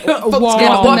life. Where I don't know what the fuck's Wow.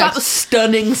 going on What next. about the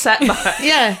stunning setback?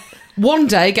 Yeah. One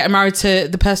day getting married to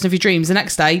the person of your dreams, the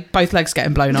next day both legs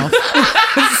getting blown off.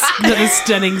 Another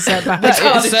stunning setback. That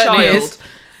Retarded certainly child is.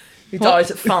 who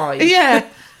dies at 5. Yeah.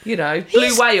 You know,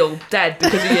 blue whale dead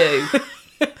because of you.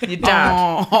 Your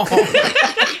dad.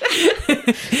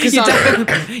 Because Your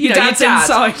Your dad's dad.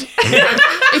 inside.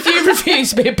 if you refuse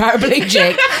to be a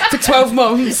paraplegic for 12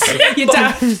 months, Your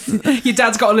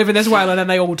dad's got to live in this well, and then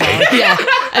they all die. yeah,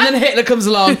 and then Hitler comes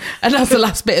along, and that's the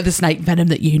last bit of the snake venom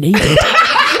that you needed.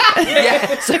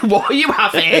 Yeah. So what are you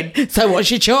having? So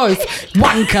what's your choice?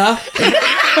 Wanker.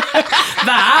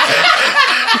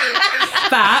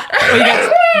 That, or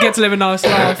you get to live a nice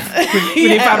life with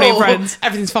your family and friends.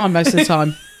 Everything's fine most of the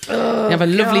time. You have a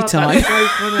lovely time. That's so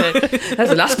funny. There's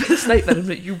the last bit of snake venom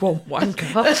that you want,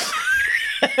 wanker.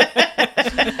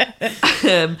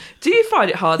 Do you find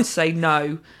it hard to say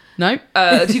no? No?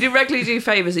 Do you regularly do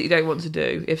favours that you don't want to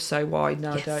do? If so, why?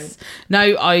 No, I don't.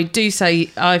 No, I do say,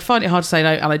 I find it hard to say no,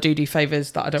 and I do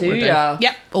favours that I don't Do want to ya? do.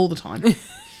 Yep, all the time.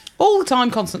 All the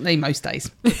time, constantly, most days.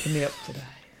 Picking me up today.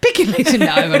 Picking you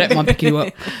no, I don't mind picking you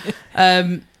up.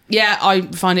 Yeah, I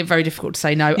find it very difficult to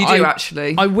say no. You do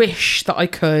actually. I wish that I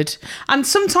could. And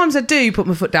sometimes I do put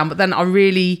my foot down, but then I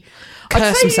really I'd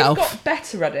curse say myself. you've got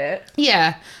better at it.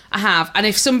 Yeah, I have. And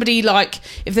if somebody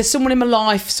if there's someone in my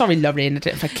life, sorry, Lorraine, I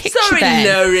don't know if I kicked you Sorry,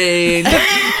 there. Lauren.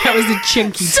 That was the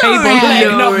chunky Sorry, table leg,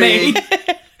 not Lauren. me.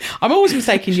 I'm always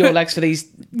mistaking your legs for these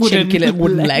chinky little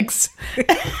wooden legs.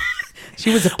 She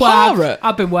was a Well, pirate.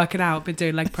 I've been working out, been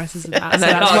doing leg presses and that. So they're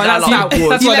that's not why, that that's, long. how,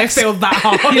 that's Your why they legs- feel that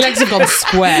hard. Your legs have gone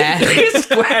square.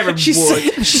 Square and wood.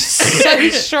 She's so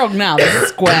strong now, the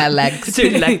square legs.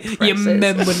 Doing leg Your presses.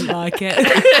 mum wouldn't like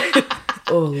it.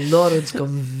 Oh, Lauren's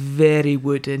gone very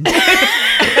wooden.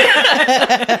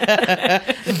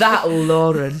 That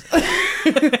Lauren.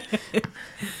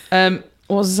 What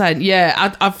was I saying?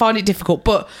 Yeah, I find it difficult.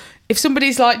 But if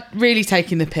somebody's like really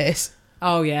taking the piss,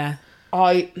 Oh, yeah.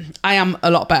 I am a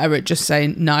lot better at just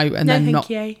saying no and No, then thank not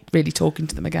you. really talking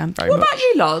to them again very What much. about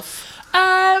you, Loz?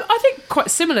 I think quite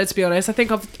similar, to be honest. I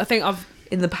think I've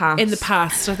In the past. in the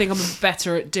past. I think I'm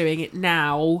better at doing it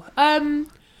now.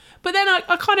 But then I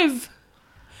kind of,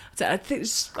 I think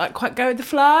it's like quite go with the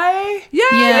flow. Yeah,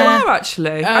 Yeah. you are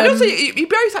actually. and also, you're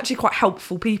both actually quite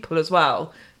helpful people as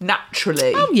well,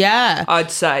 naturally. Oh yeah, I'd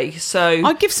say. So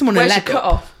I'd give someone a where's leg your cut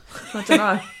up. off? I don't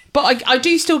know. But I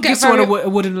do still get Give someone very a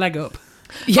wooden leg up.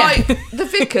 yeah. Like, the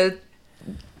vicar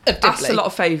asked Diddly. a lot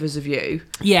of favours of you.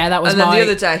 Yeah, that was And then my. the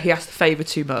other day, he asked the favour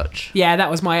too much. Yeah,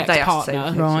 that was my They asked the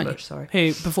ex-partner. favour Right. too much, sorry. Who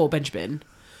before Benjamin,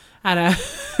 and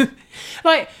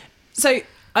like so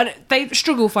they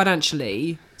struggle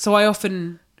financially, so I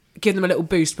often give them a little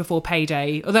boost before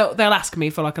payday, or they'll ask me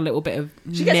for like a little bit of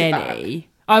She gets it money.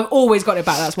 I've always got it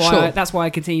back. That's why Sure. that's why I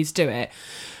continue to do it.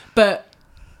 But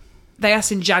they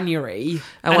asked in January,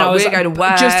 And I like, was we're going away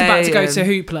just about to go and- to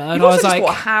Hoopla, and You've I also was just like,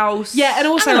 bought a house. yeah, and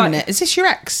also Hang on a like, minute, is this your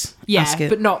ex? yeah, asking?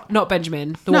 but not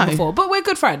Benjamin, the No. one before. But we're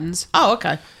good friends. Oh,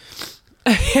 okay.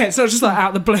 Yeah, so it's just like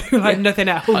out of the blue, like nothing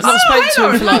else. I've not spoken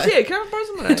to him for Lauren, like yeah, can I borrow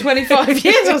some money? 25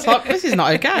 years. I was like, this is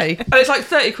not okay. And it's like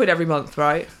 30 quid every month,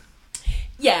 right?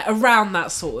 Yeah, around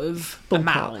that sort of Ballpark.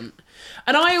 amount.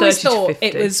 And I always 30 to thought 50.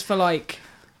 it was for like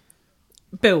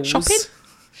bills. Shopping?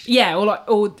 Yeah,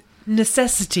 or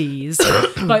necessities.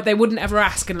 Like they wouldn't ever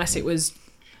ask unless it was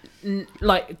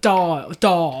like dar.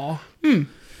 And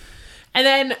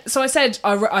then so I said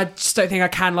I just don't think I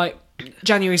can. Like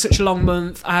January's such a long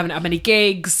month. I haven't had many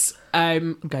gigs.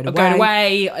 I'm going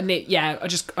away, and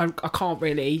I can't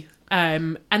really.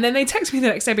 And then they text me the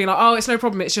next day being like, "Oh, it's no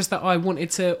problem. It's just that I wanted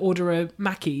to order a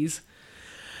Mackey's."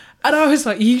 And I was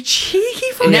like, "You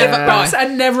cheeky fucking boss!"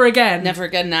 And never again. Never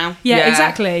again now. Yeah,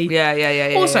 exactly.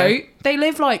 Yeah. Also, they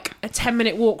live like a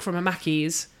 10-minute walk from a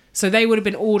Mackey's, so they would have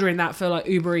been ordering that for like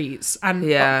Uber Eats, and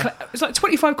it's like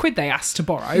 25 quid they asked to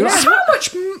borrow. Yeah. Like, how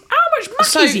much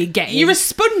Mackey's are you getting? You're a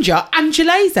sponger and you're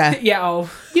lazy. Yeah.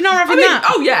 You're not having that.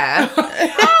 Oh yeah.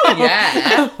 Oh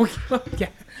yeah. Yeah.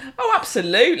 Oh,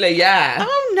 absolutely. Yeah.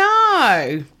 Oh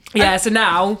no. Yeah, so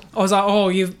now I was like, "Oh,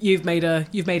 you've made an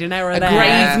error there,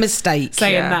 Grave mistake.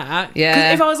 saying that." Yeah.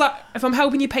 'Cause if I was like, if I'm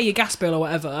helping you pay your gas bill or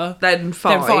whatever, Then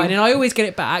fine. and I always get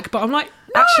it back. But I'm like,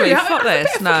 no, Actually, have fuck a bit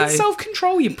this, of no. fucking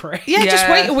self-control, you prick. Yeah, just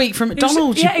wait a week for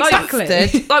McDonald's. Yeah, you exactly.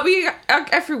 bastard. Like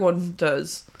everyone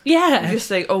does. Yeah, You just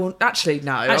think, oh, actually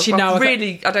no. Actually, no, I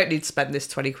don't need to spend this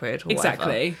 20 quid. Or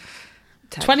exactly.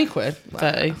 20 quid.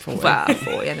 30, 40. Well,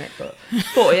 40 in it, but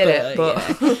 40 in it, but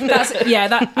I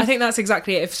think that's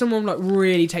exactly it. If someone like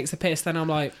really takes the piss, then I'm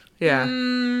like, yeah.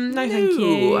 no, thank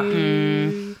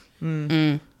you.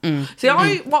 See,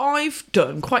 what I've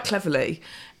done quite cleverly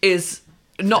is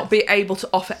not be able to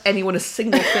offer anyone a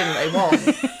single thing they want.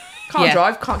 Can't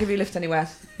drive, can't give you a lift anywhere.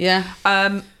 Yeah.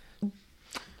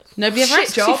 Nobody ever Shit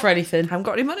asks you job. for anything. Haven't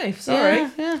got any money, sorry.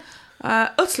 Yeah.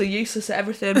 Utterly useless at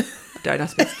everything. Don't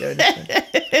ask me to do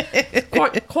anything.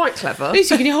 Quite clever.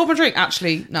 Lucy, can you hold my drink?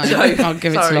 Actually, no, I can't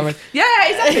give it to Sorry. Lauren. Yeah,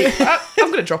 exactly. I'm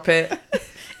going to drop it.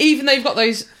 Even though you've got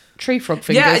those tree frog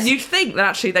fingers. Yeah, and you'd think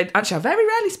that I very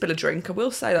rarely spill a drink. I will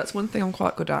say that's one thing I'm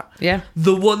quite good at. Yeah.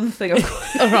 The one thing I'm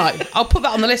quite All right. I'll put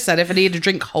that on the list then if I need a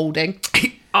drink holding.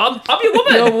 I'm your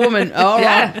woman. You're a woman. All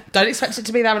Yeah. right. Don't expect it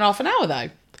to be there in half an hour, though.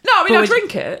 No, I mean, I'll But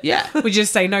drink it. Yeah. Would you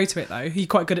just say no to it though? You're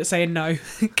quite good at saying no.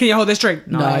 Can you hold this drink?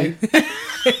 No.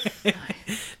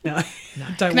 No.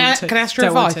 Don't want to. Can I ask for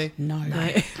Don't want advice? to. No.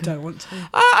 No, don't want to.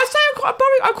 I say I'm quite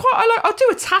boring. I'll do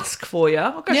a task for you.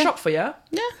 I'll go Yeah. shop for you.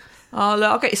 Yeah.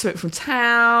 I'll get you something from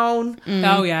town.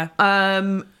 Oh yeah.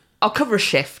 I'll cover a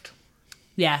shift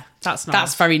Yeah, that's nice.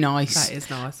 That's very nice. That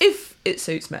is nice. if it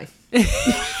suits me. If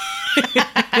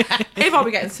I'll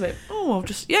be getting something, I'll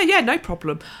just no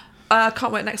problem.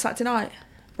 Can't wait next Saturday night,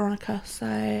 Veronica. So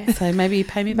maybe you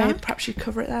pay me Maybe back. perhaps you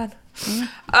cover it then.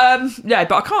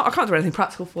 But I can't do anything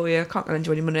practical for you. I can't lend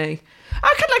you any money.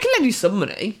 I can lend you some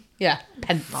money. Yeah.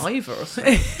 Pence. Fiver or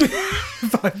something.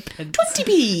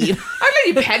 20p. I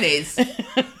lend you pennies and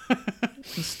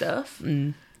stuff.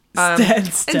 And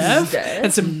stuff.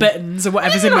 And some buttons or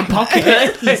whatever's in my pocket.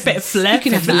 A bit of flip.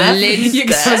 You can have lint. You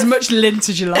can have as much lint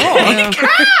as you like. You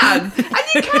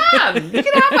can have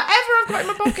whatever I've got in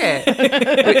my pocket,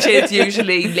 which is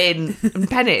usually lint and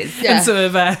pennies. Yeah. And some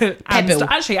of Anne's Pebble.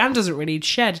 actually, Anne doesn't really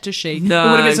shed, does she? No.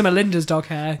 It would have been some of Linda's dog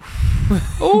hair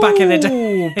back in the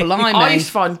day. Oh, blimey. I used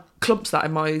to find clumps of that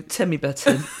in my tummy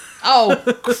button. Oh,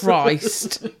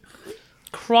 Christ.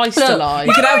 Christ alive.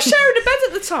 You I can was have, sharing a bed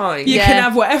at the time. you Yeah. can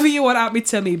have whatever you want out my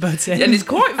tummy button. And it's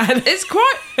quite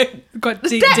Got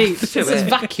deep, depth deep. to This is it.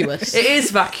 vacuous. It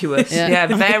is vacuous. Yeah. Yeah,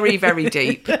 very, very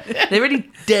deep. They really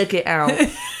dug it out.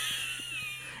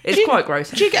 It's quite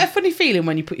gross. Do you get a funny feeling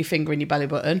when you put your finger in your belly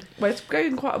button? Well, it's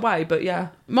going quite a way, but yeah.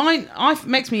 Mine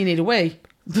makes me need a wee.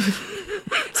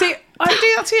 See, I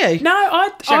do that to you. no,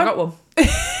 She ain't got one.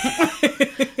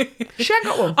 She ain't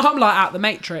got one. I'm like out the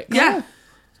Matrix. Yeah.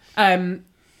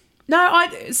 No,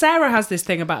 Sarah has this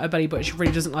thing about her belly button. She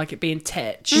really doesn't like it being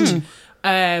touched.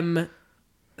 So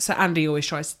Andy always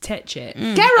tries to touch it.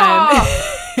 Get off!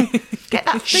 Get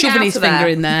that thing Shoving out his of finger there.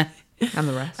 in there. And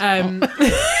the rest.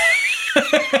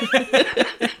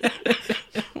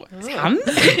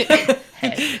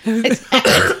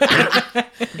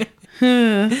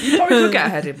 Probably could get a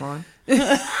head in mine.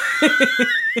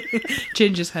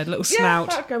 Ginger's head, little snout.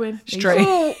 Yeah, go in. Straight.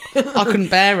 I couldn't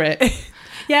bear it.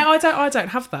 Yeah, I don't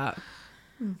have that.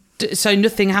 So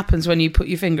nothing happens when you put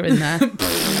your finger in there. Like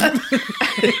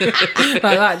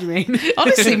that, do you mean?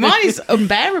 Honestly, mine is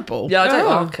unbearable. Yeah, I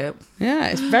don't like it. Yeah,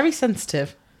 it's very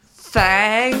sensitive.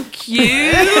 Thank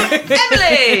you,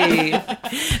 Emily.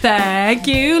 Thank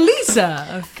you,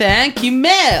 Lisa. Thank you,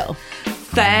 Mel.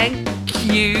 Thank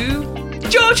you,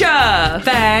 Georgia.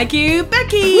 Thank you,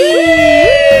 Becky.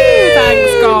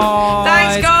 Thanks, guys.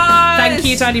 Thanks, guys. Thank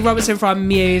you to Andy Robertson for our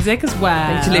music as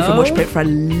well. Thank you to Lou for Mosh Pit for a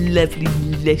lovely,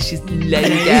 delicious logo.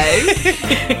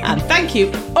 And thank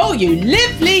you, all you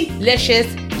lovely,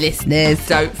 licious listeners.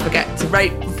 Don't forget to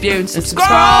rate, review, and subscribe.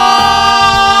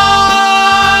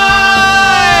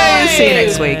 See you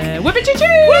next week.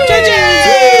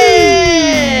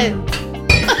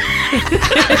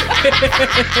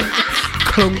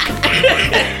 Clunk.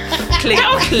 Clink,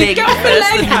 clink. Get off the leg,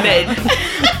 That's the Hannah.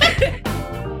 min.